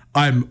I'm.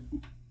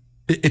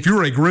 If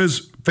you're a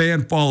Grizz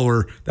fan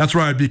follower, that's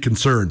where I'd be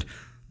concerned.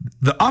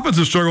 The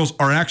offensive struggles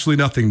are actually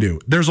nothing new.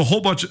 There's a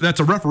whole bunch. That's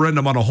a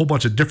referendum on a whole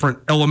bunch of different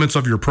elements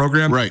of your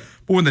program. Right.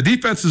 But when the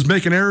defense is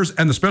making errors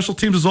and the special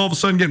teams is all of a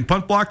sudden getting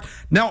punt blocked,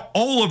 now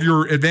all of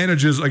your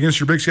advantages against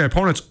your Big Sky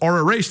opponents are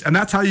erased, and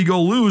that's how you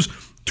go lose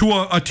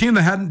to a team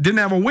that didn't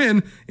have a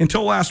win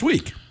until last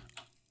week.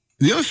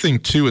 The other thing,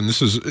 too, and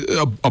this is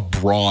a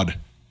broad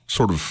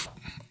sort of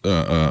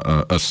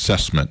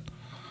assessment,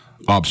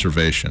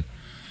 observation.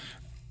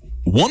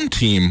 One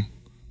team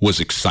was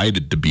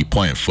excited to be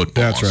playing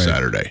football on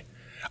Saturday.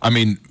 I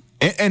mean,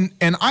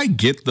 and I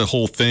get the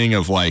whole thing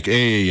of like,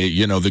 hey,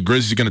 you know, the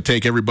Grizzlies are going to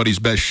take everybody's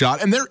best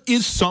shot, and there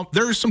is some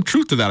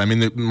truth to that. I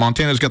mean,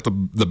 Montana's got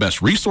the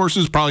best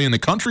resources probably in the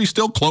country,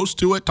 still close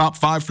to it, top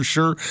 5 for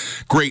sure.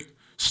 Great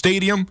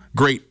stadium,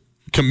 great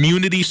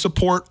community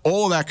support,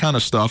 all of that kind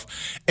of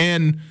stuff.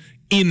 And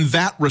in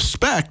that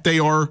respect, they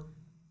are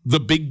the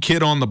big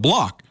kid on the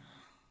block.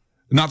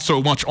 Not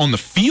so much on the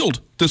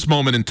field this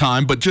moment in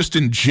time, but just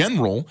in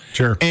general.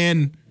 Sure.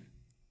 And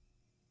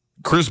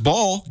Chris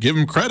Ball, give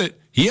him credit,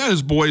 he had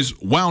his boys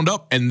wound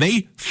up and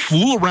they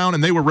flew around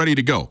and they were ready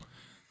to go.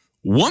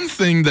 One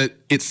thing that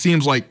it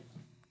seems like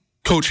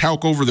Coach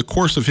Hauck over the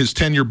course of his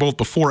tenure, both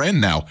before and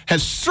now,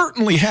 has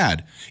certainly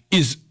had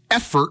is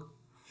effort.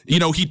 You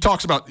know, he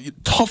talks about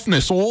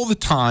toughness all the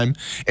time,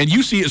 and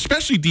you see,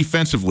 especially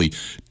defensively,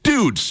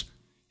 dudes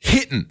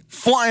hitting,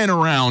 flying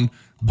around,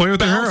 playing with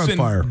their hair on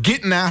fire,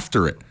 getting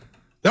after it.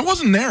 That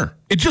wasn't there.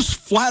 It just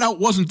flat out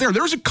wasn't there.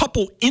 There was a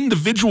couple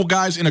individual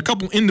guys in a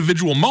couple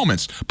individual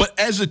moments, but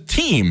as a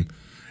team,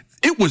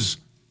 it was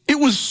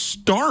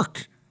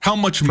stark how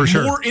much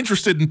more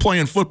interested in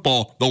playing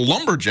football the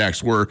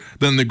Lumberjacks were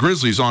than the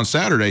Grizzlies on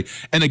Saturday.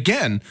 And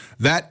again,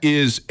 that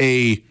is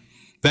a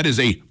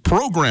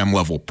program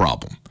level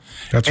problem.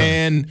 That's right.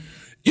 And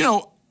you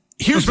know,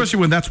 especially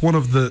when that's one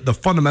of the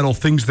fundamental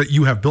things that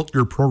you have built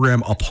your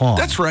program upon.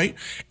 That's right.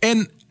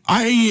 And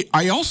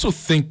I also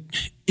think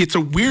it's a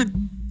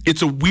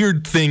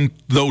weird thing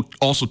though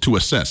also to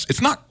assess.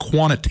 It's not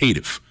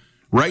quantitative,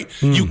 right?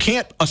 You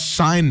can't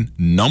assign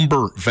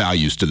number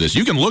values to this.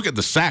 You can look at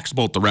the sacks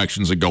both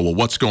directions and go, well,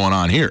 what's going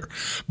on here?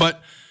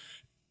 But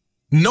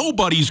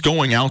nobody's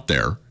going out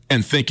there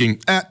and thinking,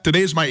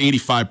 today's my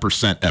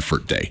 85%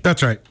 effort day.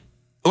 That's right.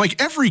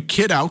 Like every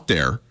kid out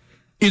there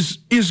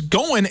is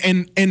going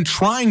and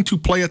trying to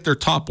play at their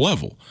top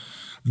level.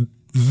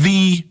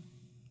 The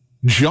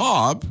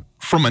job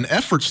from an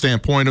effort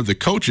standpoint of the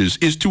coaches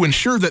is to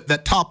ensure that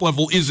that top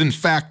level is in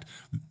fact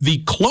the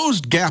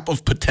closed gap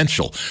of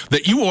potential,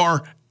 that you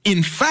are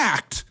in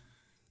fact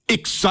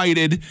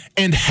excited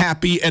and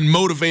happy and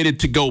motivated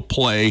to go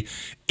play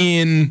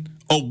in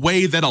a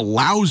way that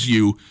allows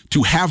you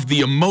to have the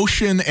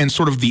emotion and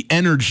sort of the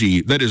energy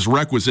that is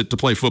requisite to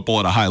play football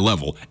at a high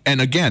level. And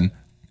again,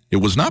 it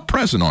was not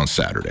present on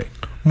Saturday.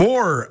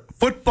 More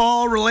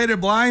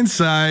football-related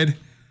blindside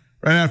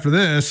right after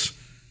this.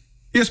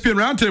 ESPN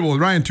Roundtable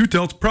with Ryan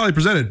Tootell. It's proudly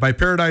presented by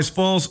Paradise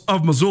Falls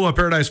of Missoula.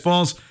 Paradise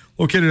Falls,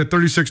 located at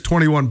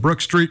 3621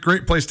 Brook Street.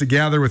 Great place to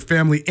gather with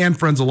family and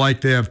friends alike.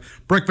 They have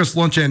breakfast,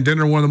 lunch, and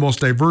dinner, one of the most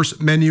diverse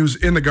menus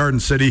in the Garden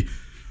City.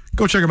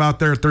 Go check them out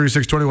there at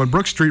 3621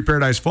 Brook Street,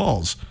 Paradise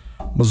Falls.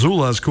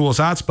 Missoula's coolest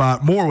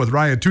hotspot. More with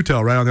Ryan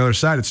Tootell right on the other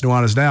side. It's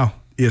Nuanez Now,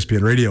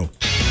 ESPN Radio.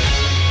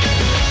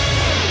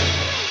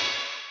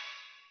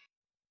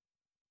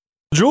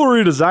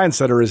 Jewelry Design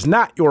Center is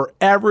not your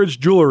average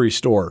jewelry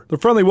store. The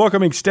friendly,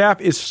 welcoming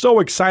staff is so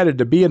excited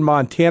to be in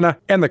Montana,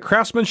 and the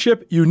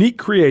craftsmanship, unique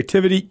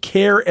creativity,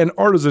 care, and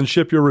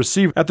artisanship you'll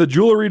receive at the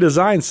Jewelry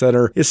Design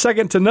Center is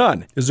second to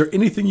none. Is there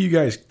anything you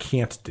guys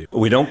can't do?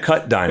 We don't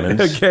cut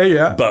diamonds, Okay,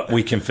 yeah. but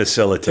we can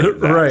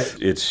facilitate that. Right.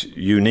 It's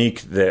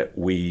unique that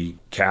we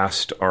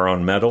cast our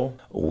own metal,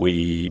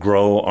 we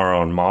grow our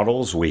own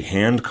models, we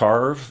hand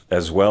carve,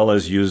 as well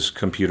as use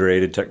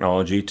computer-aided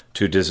technology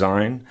to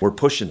design. We're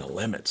pushing the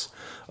limits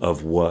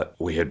of what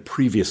we had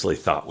previously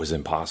thought was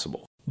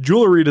impossible.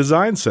 Jewelry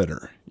Design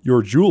Center,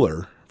 your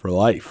jeweler for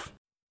life.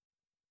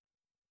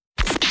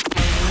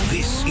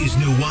 This is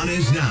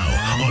Nuanez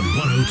Now on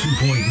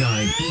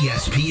 102.9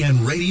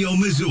 ESPN Radio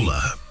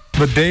Missoula.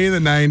 The day the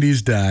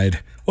 90s died.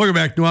 Welcome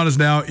back. Nuanez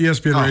Now,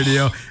 ESPN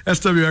Radio,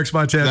 SWX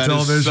Montana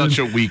Television. That is such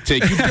a weak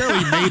take. You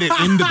barely made it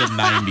into the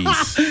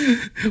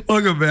 90s.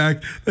 Welcome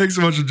back. Thanks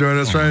so much for joining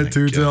us. Ryan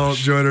Tootell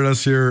joining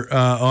us here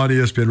on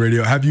ESPN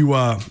Radio. Have you,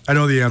 I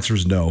know the answer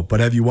is no, but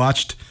have you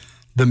watched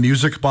the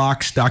Music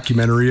Box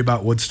documentary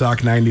about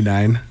Woodstock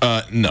 99?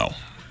 No.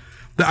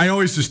 I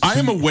always just I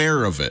am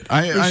aware of it.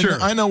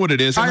 I know what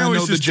it is, and I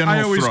know the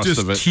general thrust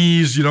of it.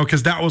 Tease,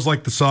 because that was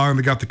like the song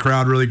that got the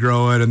crowd really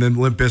growing, and then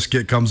Limp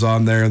Bizkit comes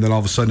on there, and then all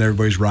of a sudden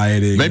everybody's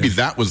rioting. Maybe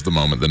that was the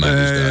moment the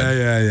 90s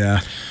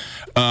died.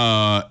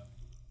 Yeah.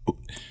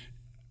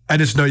 I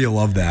just know you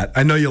love that.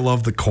 I know you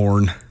love the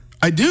Korn.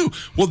 I do.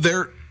 Well,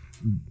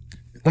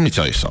 let me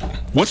tell you something.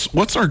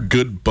 What's our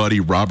good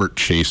buddy Robert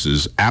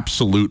Chase's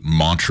absolute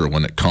mantra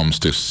when it comes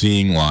to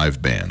seeing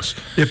live bands?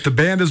 If the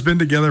band has been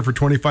together for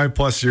 25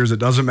 plus years, it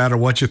doesn't matter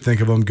what you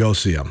think of them, go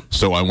see them.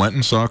 So I went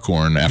and saw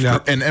Korn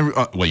after,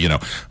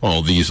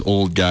 all these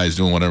old guys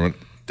doing whatever.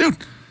 Dude,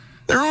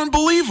 they're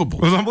unbelievable.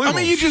 It was unbelievable.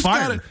 I mean, you just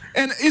got it.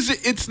 And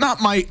it's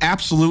not my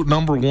absolute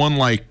number one,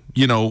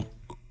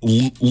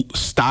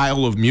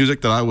 style of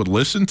music that I would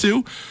listen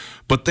to.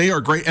 But they are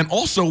great. And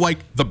also,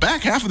 the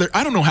back half of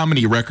I don't know how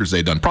many records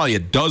they've done. Probably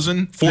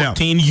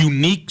 14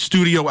 unique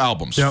studio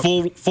albums,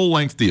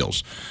 full-length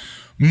deals.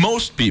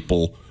 Most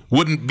people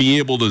wouldn't be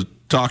able to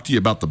talk to you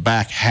about the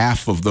back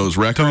half of those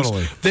records.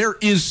 Totally. There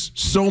is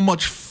so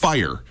much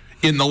fire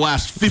in the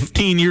last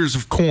 15 years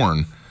of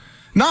Korn.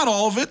 Not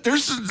all of it.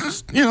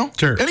 There's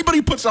sure. Anybody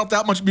who puts out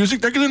that much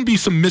music, there are going to be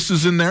some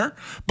misses in there.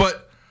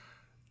 But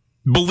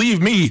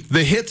believe me,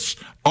 the hits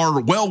are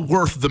well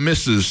worth the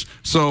misses.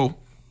 So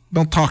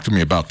don't talk to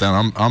me about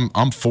that.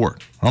 I'm for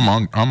it. I'm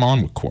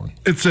on with Korn.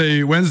 It's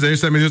a Wednesday,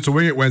 so that means it's a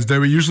Wing It Wednesday.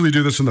 We usually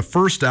do this in the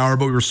first hour,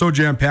 but we were so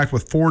jam-packed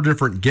with 4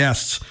 different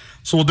guests.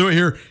 So we'll do it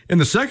here in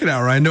the second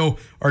hour. I know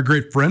our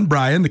great friend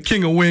Brian, the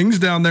King of Wings,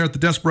 down there at the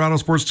Desperado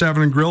Sports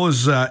Tavern and Grill,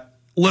 is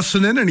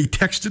listening, and he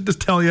texted to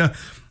tell you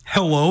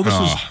hello.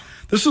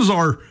 This was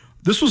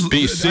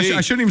BC.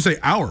 I shouldn't even say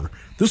our.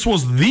 This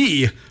was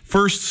the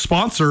first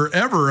sponsor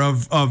ever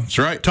of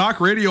talk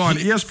radio on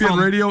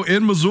ESPN Radio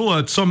in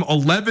Missoula some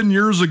 11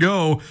 years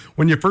ago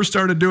when you first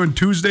started doing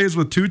Tuesdays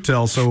with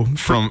Tootell. So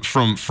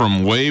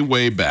from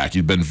way back,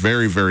 you've been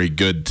very, very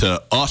good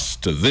to us,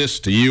 to this,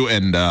 to you,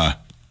 and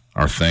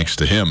our thanks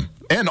to him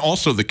and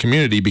also the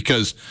community,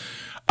 because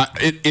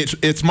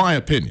it's my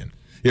opinion.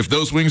 If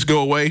those wings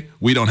go away,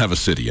 we don't have a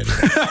city anymore.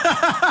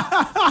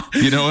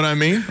 You know what I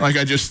mean? I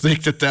just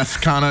think that's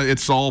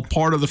it's all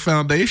part of the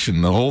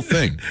foundation, the whole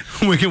thing.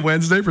 Wicked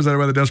Wednesday, presented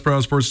by the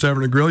Desperado Sports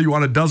Tavern and Grill. You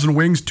want a dozen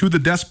wings to the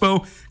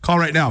Despo? Call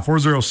right now,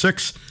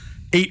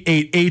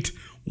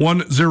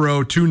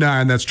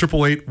 406-888-1029. That's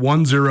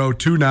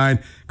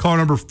 888-1029. Call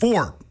number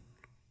 4.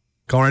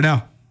 Call right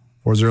now,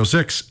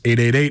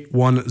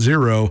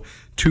 406-888-1029.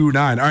 All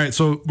right,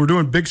 so we're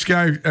doing Big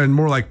Sky and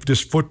more like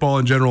just football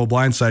in general,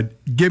 blindside.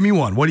 Give me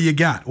one. What do you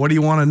got? What do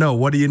you want to know?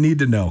 What do you need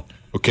to know?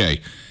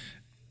 Okay.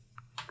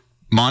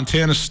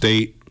 Montana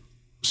State,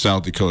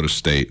 South Dakota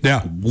State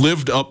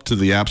lived up to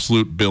the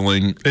absolute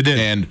billing. It did.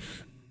 And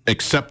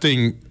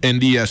accepting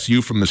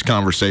NDSU from this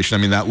conversation,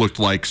 I mean, that looked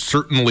like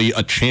certainly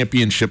a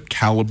championship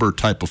caliber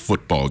type of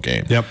football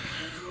game. Yep.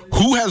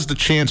 Who has the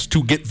chance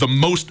to get the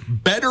most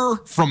better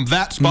from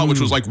that spot, which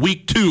was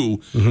week 2,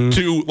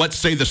 to, let's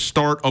say, the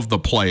start of the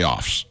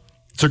playoffs?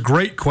 It's a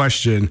great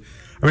question.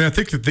 I mean, I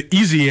think that the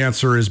easy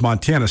answer is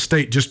Montana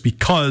State, just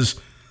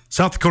because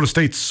South Dakota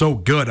State's so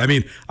good. I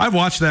mean, I've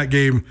watched that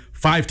game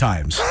 5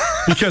 times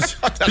because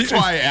that's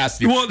why I asked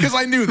you, because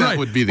I knew that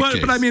would be the case.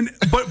 But I mean,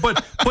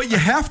 but you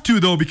have to,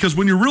 though, because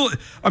when you're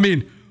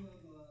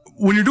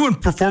when you're doing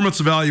performance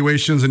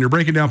evaluations and you're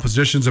breaking down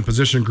positions and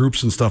position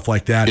groups and stuff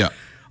like that. Yeah.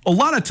 A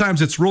lot of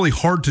times it's really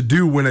hard to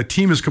do when a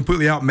team is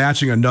completely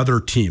outmatching another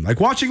team. Like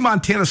watching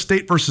Montana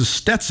State versus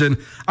Stetson,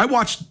 I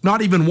watched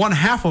not even one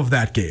half of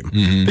that game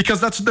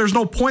because there's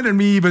no point in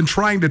me even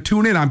trying to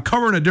tune in. I'm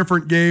covering a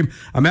different game.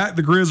 I'm at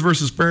the Grizz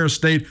versus Ferris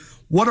State.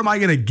 What am I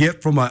going to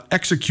get from an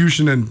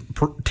execution and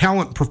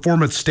talent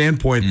performance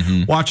standpoint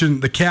watching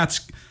the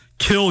Cats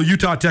kill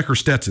Utah Tech or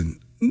Stetson?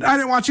 I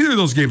didn't watch either of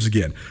those games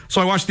again. So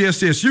I watched the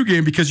SDSU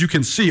game because you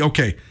can see,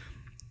 okay,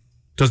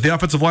 Does the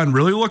offensive line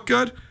really look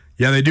good?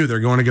 Yeah, they do.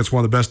 They're going against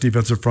one of the best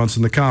defensive fronts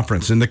in the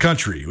conference, in the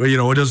country.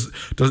 It does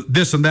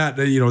this and that,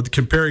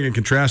 comparing and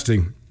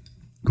contrasting.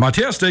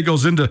 Montana State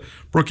goes into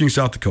Brookings,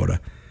 South Dakota.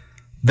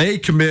 They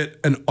commit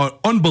an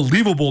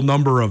unbelievable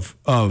number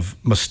of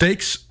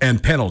mistakes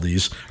and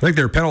penalties. I think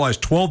they were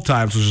penalized 12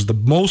 times, which is the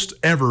most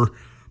ever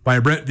by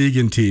a Brent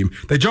Vigen team.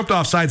 They jumped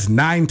off sides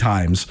 9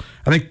 times.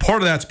 I think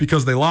part of that's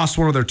because they lost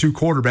one of their 2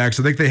 quarterbacks.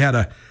 I think they had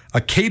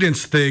a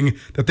cadence thing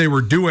that they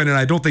were doing, and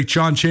I don't think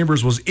John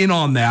Chambers was in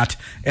on that,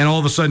 and all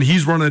of a sudden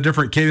he's running a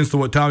different cadence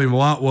than what Tommy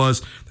Malott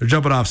was. They're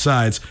jumping off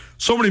sides.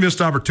 So many missed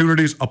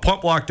opportunities, a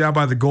punt block down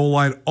by the goal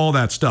line, all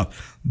that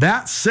stuff.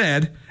 That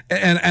said,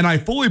 and I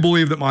fully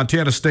believe that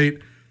Montana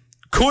State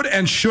could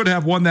and should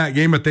have won that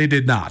game, but they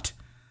did not.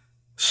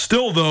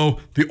 Still, though,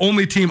 the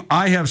only team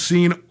I have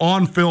seen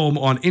on film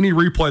on any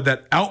replay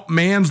that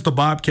outmans the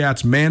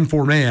Bobcats man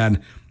for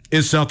man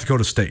is South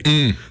Dakota State.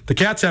 The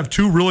Cats have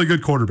 2 really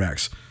good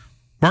quarterbacks.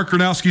 Mark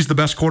Gronowski's the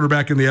best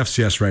quarterback in the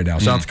FCS right now,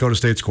 South Dakota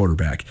State's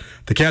quarterback.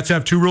 The Cats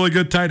have 2 really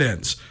good tight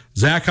ends.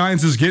 Zach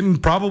Hines is getting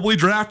probably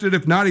drafted.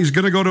 If not, he's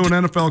going to go to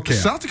an NFL camp.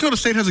 South Dakota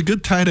State has a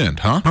good tight end,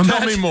 huh?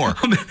 Tell me more.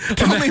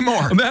 Tell me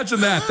more. Imagine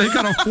that. They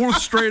got a 4th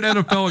straight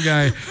NFL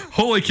guy.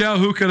 Holy cow,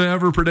 who could have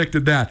ever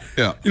predicted that?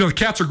 Yeah. The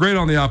Cats are great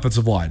on the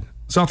offensive line.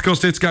 South Dakota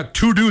State's got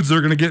 2 dudes that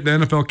are going to get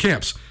into NFL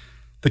camps.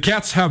 The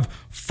Cats have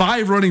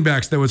 5 running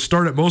backs that would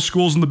start at most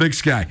schools in the Big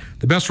Sky.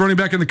 The best running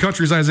back in the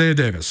country is Isaiah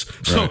Davis.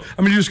 So,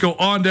 you just go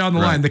on down the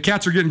line. The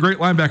Cats are getting great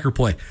linebacker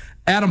play.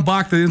 Adam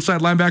Bach, the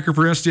inside linebacker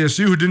for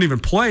SDSU, who didn't even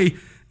play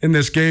in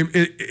this game,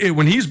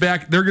 when he's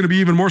back, they're going to be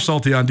even more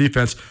salty on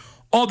defense.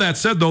 All that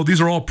said, though, these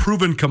are all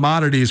proven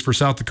commodities for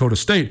South Dakota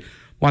State.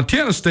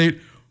 Montana State,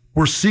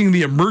 we're seeing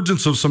the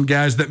emergence of some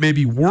guys that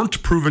maybe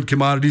weren't proven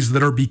commodities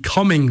that are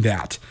becoming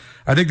that.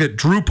 I think that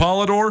Drew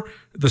Polidor,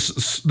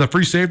 the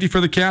free safety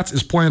for the Cats,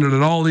 is playing at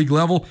an all-league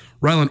level.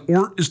 Rylan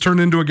Ort is turned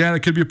into a guy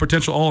that could be a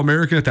potential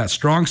All-American at that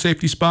strong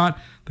safety spot.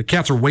 The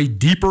Cats are way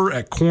deeper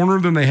at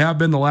corner than they have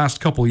been the last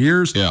couple of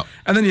years. Yeah.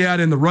 And then you add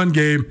in the run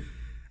game.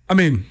 I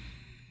mean,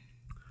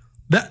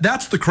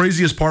 that's the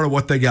craziest part of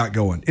what they got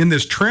going. In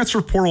this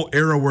transfer portal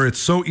era where it's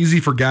so easy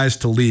for guys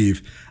to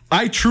leave,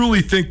 I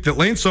truly think that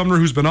Lane Sumner,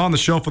 who's been on the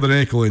shelf with an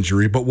ankle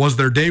injury, but was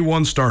their day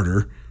 1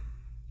 starter,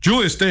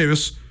 Julius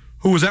Davis,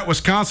 who was at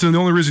Wisconsin, and the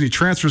only reason he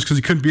transfers because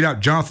he couldn't beat out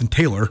Jonathan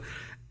Taylor,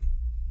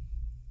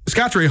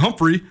 Scott Ray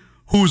Humphrey,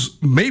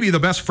 who's maybe the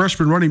best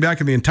freshman running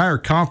back in the entire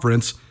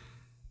conference,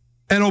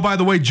 and oh, by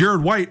the way,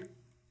 Jared White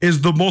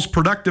is the most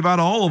productive out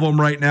of all of them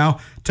right now.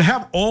 To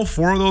have all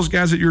 4 of those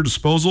guys at your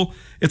disposal,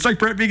 it's like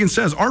Brent Vigen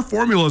says, our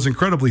formula is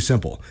incredibly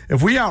simple.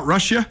 If we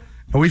outrush you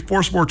and we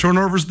force more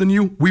turnovers than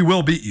you, we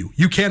will beat you.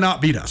 You cannot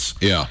beat us.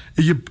 Yeah.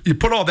 You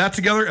put all that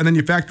together, and then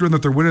you factor in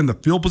that they're winning the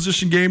field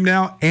position game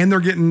now, and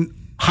they're getting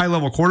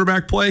high-level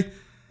quarterback play.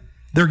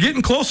 They're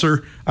getting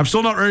closer. I'm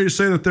still not ready to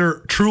say that they're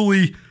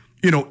truly,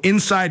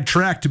 inside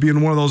track to be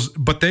in one of those,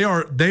 but they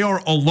are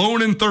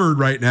alone in 3rd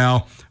right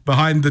now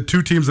behind the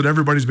 2 teams that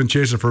everybody's been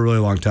chasing for a really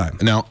long time.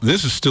 Now,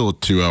 this is still a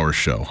 2-hour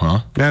show,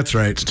 huh? That's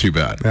right. It's too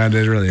bad. Yeah, it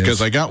really is.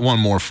 Because I got one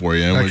more for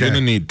you, and we're going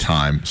to need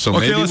time. So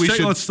maybe we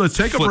should... Let's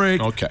take a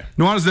break. Okay.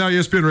 Nuanez Now,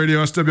 ESPN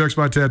Radio, SWX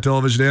Montana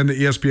Television, and the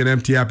ESPN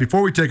MT app.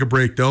 Before we take a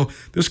break, though,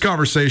 this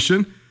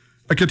conversation,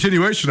 a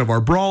continuation of our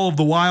Brawl of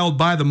the Wild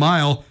by the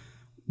Mile.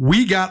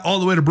 We got all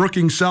the way to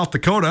Brookings, South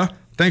Dakota,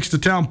 thanks to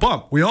Town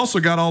Pump. We also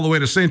got all the way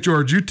to St.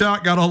 George, Utah,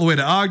 got all the way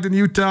to Ogden,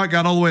 Utah,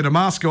 got all the way to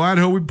Moscow,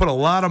 Idaho. We put a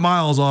lot of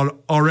miles on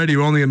already,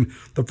 only in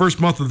the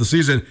first month of the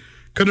season.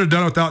 Couldn't have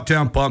done it without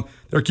Town Pump.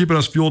 They're keeping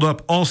us fueled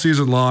up all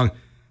season long.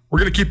 We're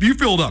going to keep you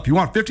filled up. You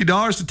want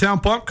 $50 to Town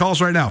Pump? Call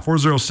us right now,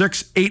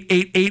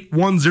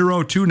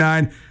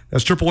 406-888-1029.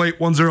 That's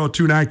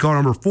 888-1029. Call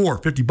number 4,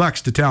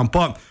 $50 to Town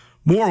Pump.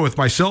 More with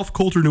myself,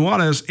 Colter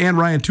Nuanez, and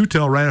Ryan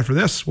Tootell right after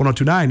this.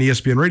 102.9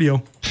 ESPN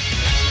Radio.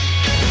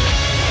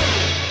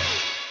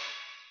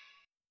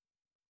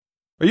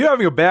 Are you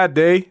having a bad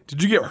day?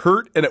 Did you get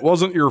hurt and it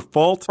wasn't your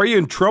fault? Are you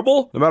in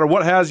trouble? No matter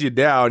what has you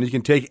down, you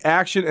can take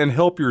action and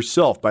help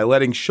yourself by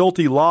letting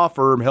Schulte Law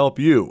Firm help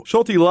you.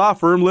 Schulte Law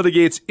Firm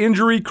litigates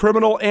injury,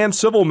 criminal, and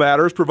civil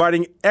matters,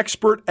 providing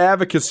expert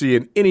advocacy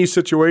in any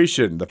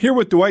situation. Here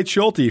with Dwight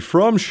Schulte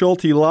from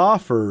Schulte Law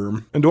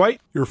Firm. And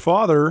Dwight, your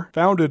father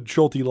founded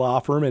Schulte Law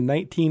Firm in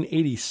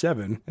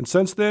 1987, and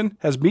since then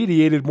has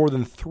mediated more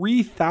than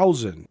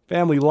 3,000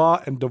 family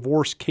law and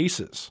divorce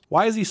cases.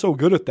 Why is he so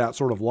good at that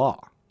sort of law?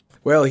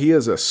 Well, he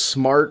is a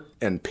smart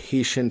and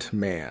patient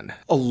man.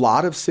 A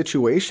lot of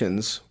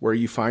situations where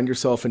you find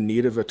yourself in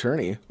need of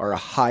attorney are a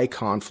high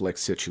conflict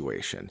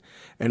situation.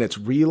 And it's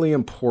really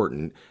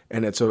important,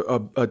 and it's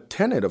a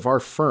tenet of our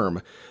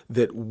firm,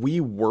 that we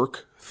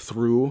work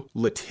through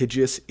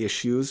litigious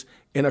issues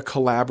in a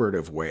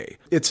collaborative way.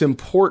 It's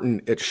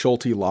important at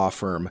Schulte Law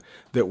Firm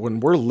that when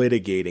we're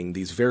litigating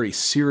these very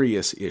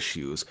serious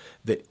issues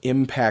that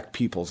impact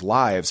people's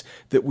lives,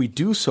 that we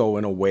do so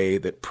in a way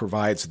that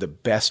provides the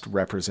best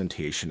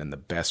representation and the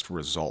best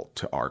result.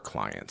 to our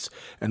clients.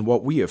 And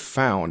what we have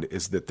found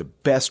is that the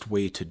best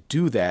way to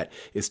do that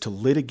is to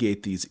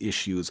litigate these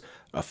issues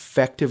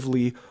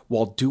effectively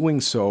while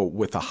doing so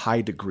with a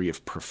high degree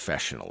of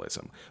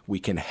professionalism. We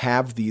can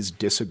have these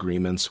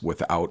disagreements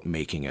without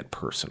making it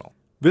personal.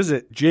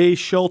 Visit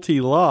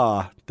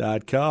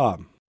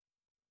jschultelaw.com.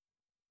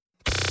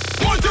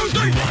 1, 2,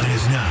 3.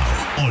 Nuanez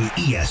now on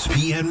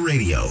ESPN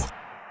Radio.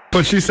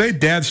 But she say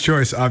dad's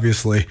choice,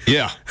 obviously.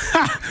 Yeah.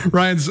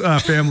 Ryan's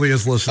family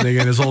is listening,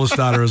 and his oldest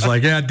daughter is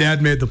like, yeah,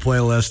 dad made the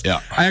playlist.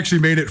 Yeah. I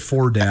actually made it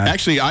for dad.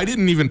 Actually, I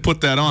didn't even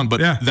put that on, but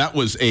that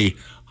was a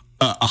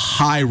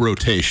high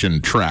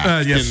rotation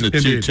track yes, in the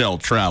Tootell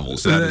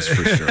travels. That is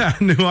for sure.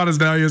 Nuanez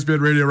now,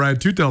 ESPN Radio. Ryan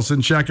Tootell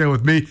sitting shotgun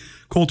with me,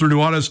 Colter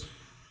Nuanez.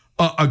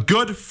 A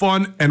good,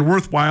 fun, and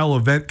worthwhile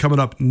event coming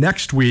up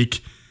next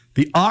week.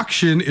 The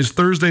auction is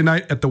Thursday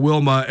night at the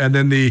Wilma, and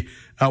then the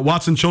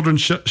Watson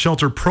Children's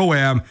Shelter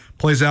Pro-Am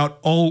plays out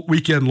all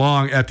weekend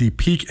long at the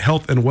Peak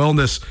Health and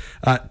Wellness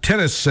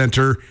Tennis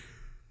Center.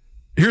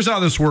 Here's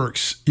how this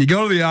works. You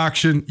go to the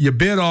auction, you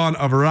bid on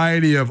a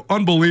variety of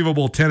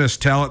unbelievable tennis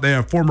talent. They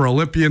have former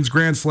Olympians,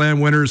 Grand Slam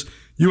winners,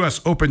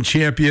 U.S. Open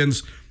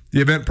champions. The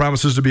event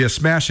promises to be a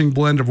smashing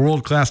blend of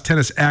world-class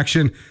tennis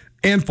action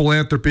and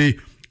philanthropy.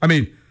 I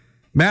mean,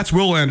 Mats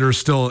Wilander is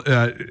still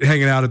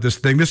hanging out at this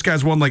thing. This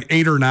guy's won like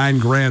 8 or 9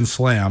 Grand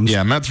Slams.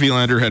 Yeah, Mats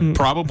Wilander had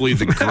probably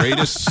the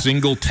greatest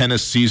single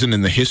tennis season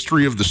in the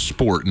history of the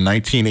sport in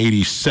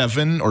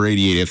 1987 or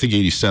 88. I think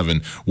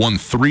 87. Won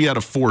 3 out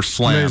of 4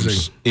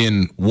 slams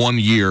in 1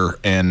 year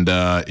and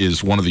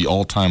is one of the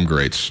all-time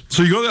greats.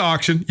 So you go to the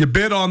auction, you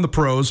bid on the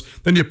pros,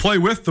 then you play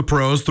with the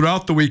pros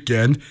throughout the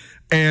weekend.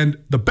 And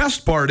the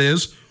best part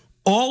is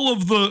all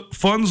of the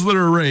funds that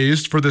are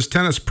raised for this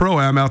tennis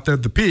Pro-Am out there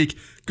at the Peak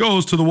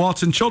goes to the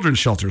Watson Children's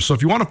Shelter. So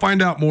if you want to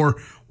find out more,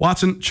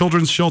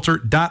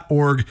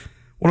 watsonchildrensshelter.org,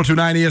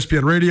 102.9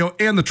 ESPN Radio,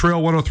 and the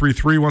Trail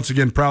 103.3, once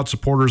again, proud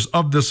supporters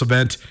of this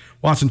event.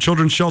 Watson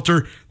Children's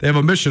Shelter, they have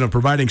a mission of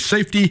providing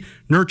safety,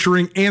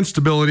 nurturing, and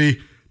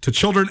stability to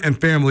children and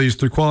families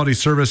through quality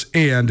service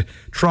and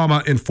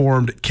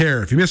trauma-informed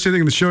care. If you missed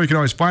anything in the show, you can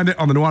always find it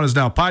on the Nuanez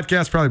Now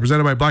podcast, proudly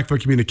presented by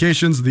Blackfoot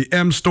Communications, the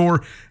M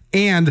Store,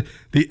 and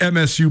the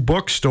MSU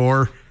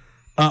Bookstore.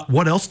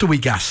 What else do we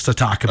got to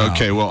talk about?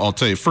 Okay, well, I'll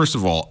tell you. First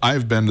of all,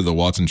 I've been to the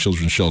Watson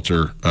Children's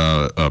Shelter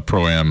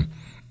Pro-Am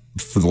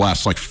for the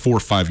last 4 or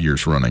 5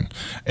 years running.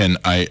 And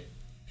I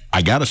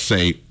got to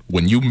say,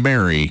 when you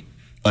marry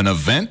an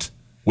event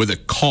with a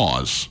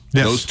cause,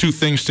 those two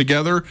things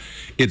together,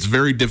 it's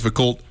very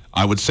difficult.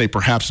 I would say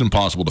perhaps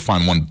impossible to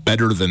find one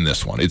better than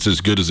this one. It's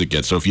as good as it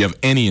gets. So if you have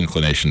any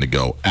inclination to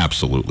go,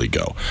 absolutely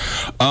go.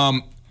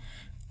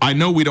 I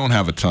know we don't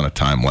have a ton of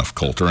time left,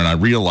 Colter, and I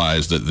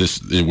realize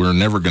that we're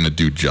never going to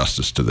do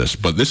justice to this.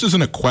 But this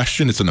isn't a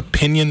question; it's an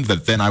opinion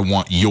that then I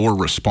want your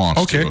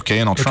response to. Okay,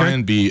 and I'll try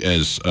and be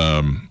as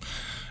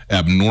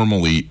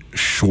abnormally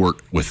short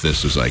with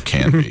this as I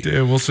can be.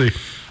 Yeah, we'll see.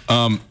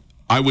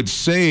 I would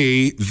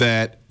say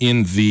that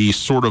in the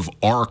sort of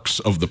arcs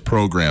of the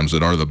programs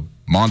that are the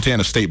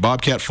Montana State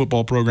Bobcat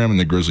football program and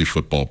the Grizzly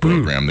football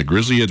program, the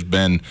Grizzly has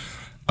been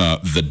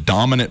the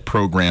dominant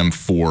program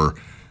for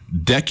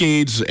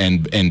decades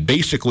and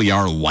basically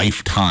our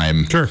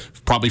lifetime,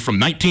 probably from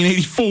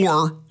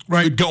 1984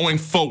 going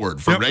forward.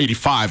 For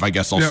 85, I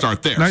guess I'll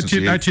start there.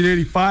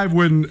 1985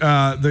 when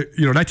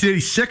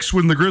 1986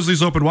 when the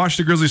Grizzlies opened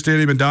Washington Grizzly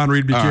Stadium and Don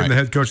Reed became the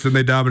head coach. Then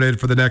they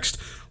dominated for the next,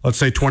 let's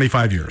say,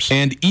 25 years.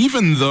 And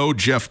even though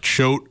Jeff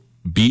Choate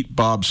beat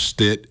Bob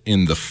Stitt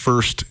in the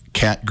first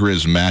Cat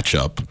Grizz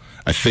matchup,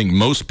 I think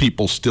most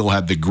people still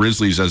had the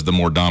Grizzlies as the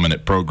more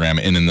dominant program.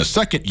 And in the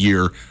second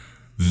year,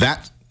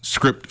 that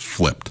script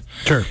flipped.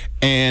 Sure.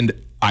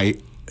 And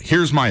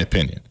here's my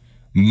opinion.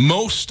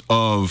 Much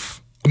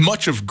of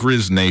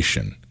Grizz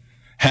Nation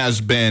has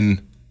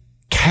been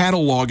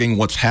cataloging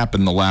what's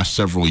happened the last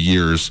several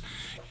years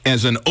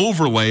as an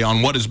overlay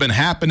on what has been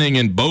happening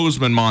in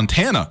Bozeman,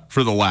 Montana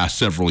for the last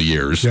several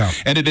years. Yeah.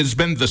 And it has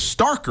been the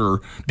starker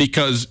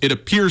because it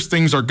appears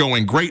things are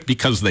going great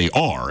because they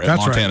are at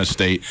Montana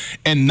State,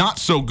 and not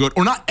so good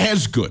or not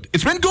as good.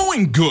 It's been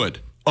going good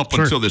up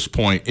until this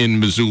point in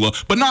Missoula,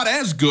 but not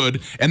as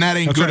good, and that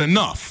ain't good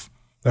enough.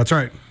 That's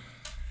right.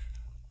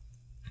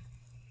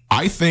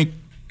 I think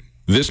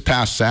this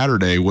past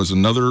Saturday was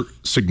another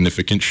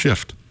significant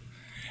shift.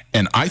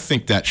 And I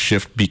think that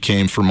shift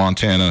became, for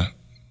Montana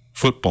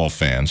football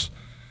fans,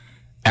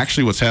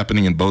 actually what's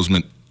happening in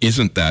Bozeman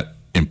isn't that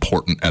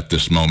important at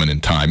this moment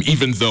in time,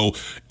 even though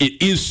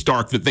it is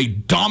stark that they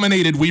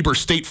dominated Weber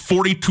State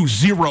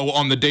 42-0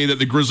 on the day that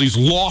the Grizzlies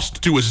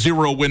lost to a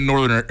 0-win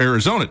Northern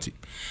Arizona team.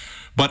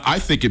 But I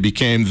think it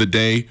became the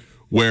day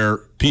where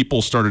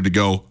people started to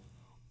go,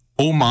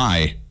 oh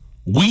my,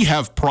 we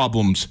have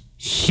problems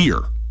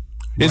here.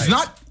 It's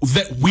not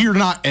that we're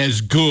not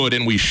as good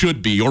and we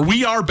should be, or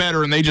we are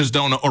better and they just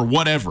don't, or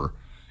whatever.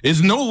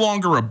 It's no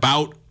longer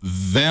about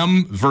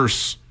them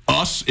versus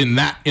us in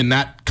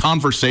that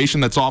conversation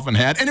that's often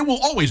had, and it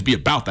will always be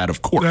about that,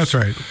 of course. That's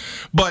right.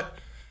 But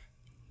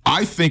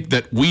I think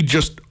that we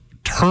just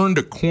turned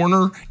a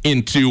corner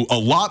into a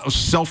lot of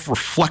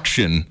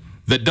self-reflection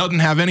that doesn't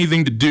have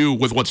anything to do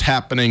with what's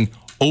happening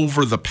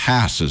over the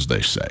pass, as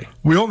they say.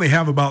 We only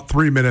have about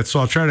 3 minutes, so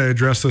I'll try to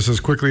address this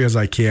as quickly as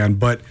I can.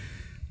 But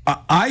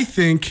I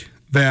think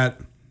that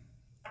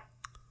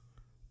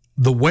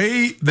the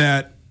way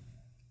that,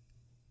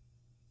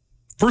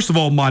 first of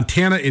all,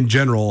 Montana in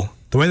general,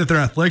 the way that their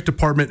athletic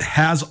department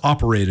has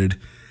operated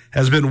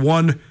has been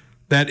one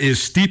that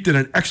is steeped in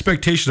an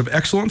expectation of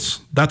excellence.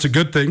 That's a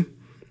good thing.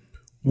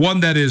 One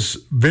that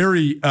is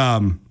very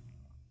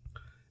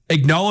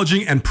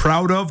acknowledging and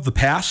proud of the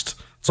past.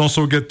 It's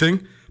also a good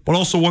thing. But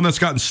also one that's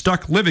gotten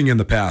stuck living in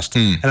the past.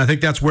 And I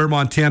think that's where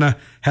Montana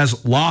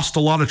has lost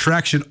a lot of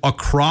traction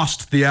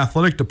across the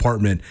athletic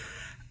department.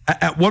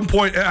 At one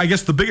point, I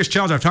guess the biggest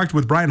challenge, I've talked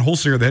with Brian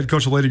Holsinger, the head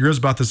coach of Lady Grizz,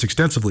 about this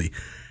extensively.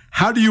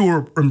 How do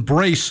you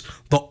embrace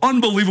the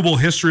unbelievable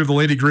history of the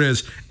Lady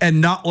Grizz and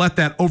not let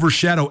that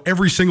overshadow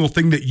every single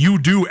thing that you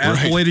do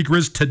as the Lady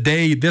Grizz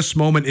today, this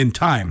moment in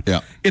time?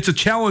 Yeah. It's a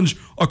challenge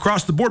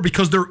across the board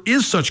because there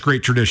is such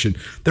great tradition.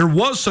 There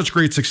was such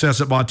great success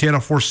at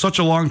Montana for such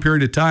a long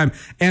period of time.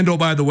 And, oh,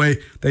 by the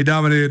way, they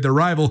dominated their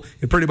rival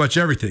in pretty much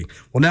everything.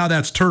 Well, now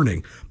that's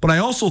turning. But I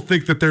also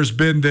think that there's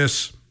been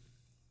this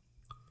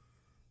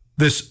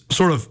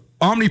sort of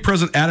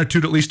omnipresent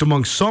attitude, at least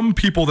among some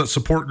people that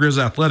support Grizz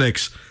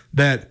athletics,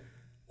 that,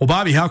 well,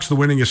 Bobby Houck's the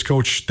winningest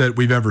coach that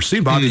we've ever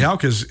seen. Bobby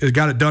Houck has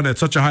got it done at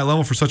such a high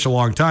level for such a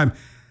long time.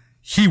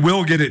 He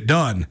will get it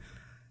done.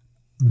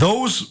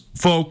 Those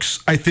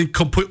folks, I think,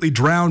 completely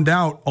drowned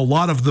out a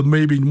lot of the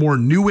maybe more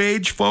new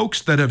age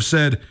folks that have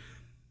said,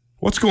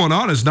 what's going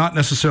on is not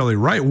necessarily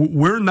right.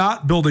 We're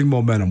not building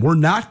momentum. We're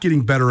not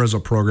getting better as a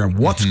program.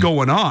 What's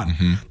going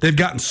on? They've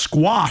gotten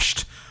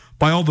squashed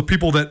by all the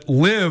people that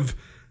live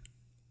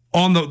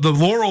on the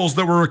laurels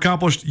that were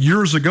accomplished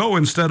years ago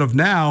instead of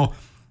now.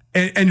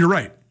 And you're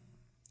right.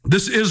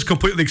 This is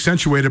completely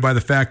accentuated by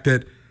the fact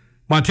that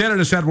Montana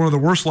has had one of the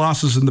worst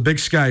losses in the Big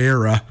Sky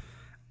era.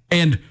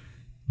 And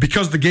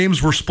because the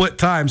games were split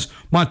times,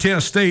 Montana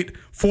State,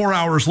 4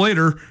 hours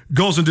later,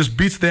 goes and just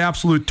beats the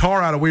absolute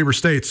tar out of Weber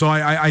State. So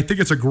I think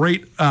it's a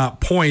great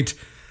point.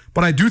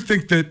 But I do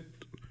think that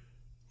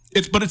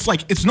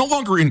it's no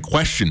longer in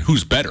question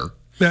who's better.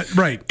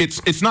 Right.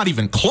 It's not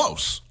even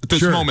close at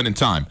this moment in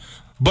time.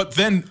 But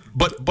then,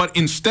 but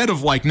instead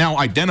of like now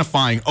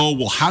identifying, oh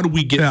well, how do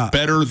we get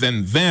better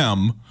than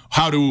them?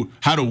 How do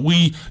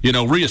we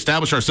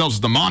reestablish ourselves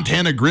as the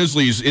Montana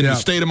Grizzlies in the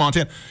state of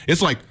Montana?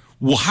 It's like,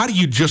 well, how do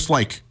you just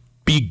like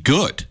be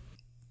good?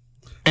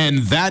 And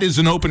that is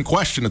an open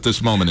question at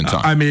this moment in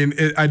time. I mean,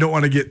 I don't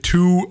want to get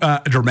too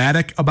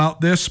dramatic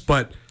about this,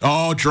 but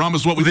drama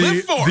is what we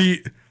live for.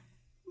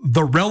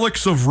 The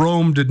relics of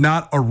Rome did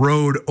not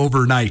erode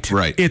overnight.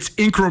 Right. It's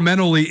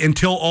incrementally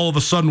until all of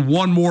a sudden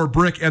one more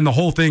brick and the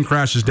whole thing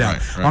crashes down.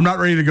 Right. I'm not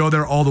ready to go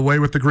there all the way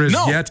with the Grizz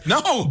yet.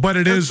 No, but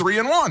it is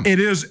 3-1. It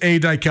is a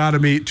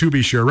dichotomy to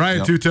be sure.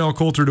 Ryan Tootell,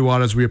 Colter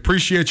Nuanez, we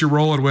appreciate you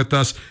rolling with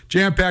us.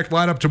 Jam-packed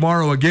lineup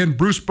tomorrow again.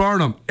 Bruce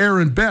Barnum,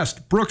 Aaron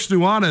Best, Brooks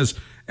Nuanez,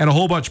 and a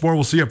whole bunch more.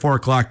 We'll see you at 4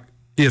 o'clock,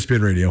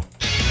 ESPN Radio.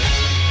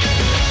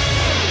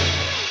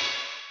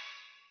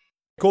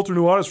 Colter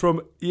Nuanez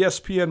from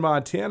ESPN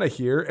Montana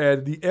here,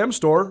 and the M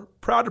Store,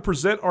 proud to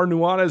present our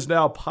Nuanez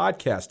Now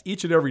podcast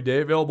each and every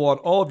day, available on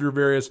all of your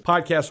various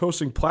podcast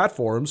hosting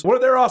platforms. One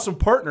of their awesome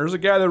partners, a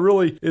guy that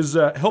really is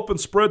helping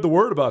spread the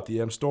word about the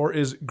M Store,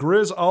 is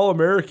Grizz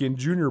All-American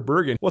Junior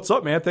Bergen. What's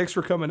up, man? Thanks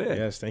for coming in.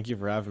 Yes, thank you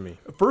for having me.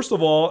 First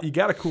of all, you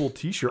got a cool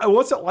t-shirt.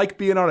 What's it like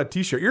being on a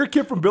t-shirt? You're a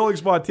kid from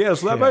Billings, Montana,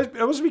 so that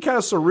must be kind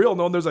of surreal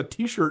knowing there's a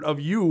t-shirt of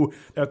you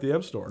at the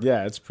M Store.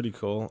 Yeah, it's pretty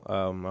cool.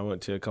 I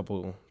went to a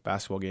couple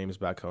basketball games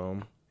back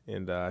home,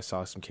 and I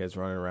saw some kids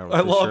running around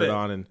with their shirt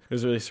on, and it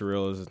was really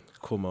surreal. It was a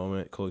cool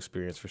moment, cool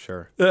experience for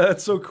sure.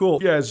 That's so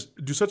cool. You guys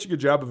do such a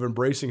good job of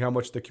embracing how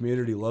much the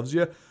community loves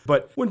you.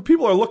 But when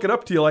people are looking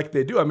up to you like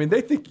they do, I mean,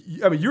 they think,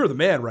 you're the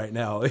man right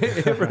now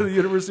for the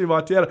University of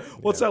Montana.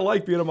 What's that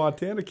like being a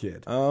Montana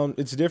kid?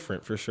 It's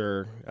different for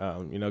sure.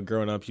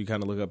 Growing up, you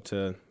kind of look up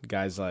to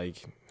guys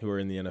like who are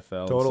in the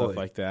NFL and stuff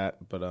like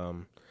that. But,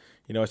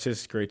 it's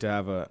just great to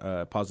have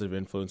a positive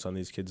influence on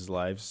these kids'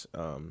 lives.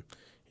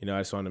 I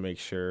just want to make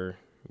sure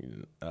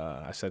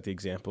I set the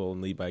example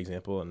and lead by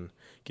example and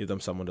give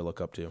them someone to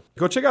look up to.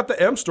 Go check out the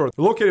M Store.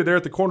 They're located there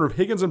at the corner of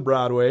Higgins and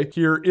Broadway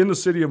here in the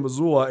city of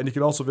Missoula, and you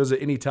can also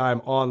visit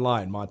anytime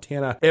online,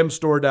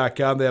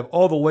 montanamstore.com. They have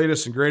all the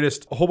latest and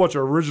greatest, a whole bunch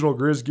of original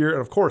Grizz gear, and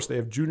of course, they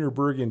have Junior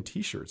Bergen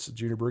t-shirts.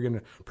 Junior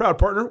Bergen, proud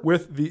partner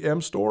with the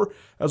M Store,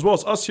 as well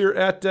as us here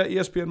at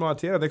ESPN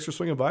Montana. Thanks for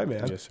swinging by,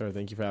 man. Yes, sir.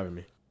 Thank you for having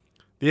me.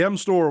 The M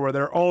Store, where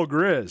they're all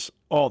Grizz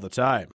all the time.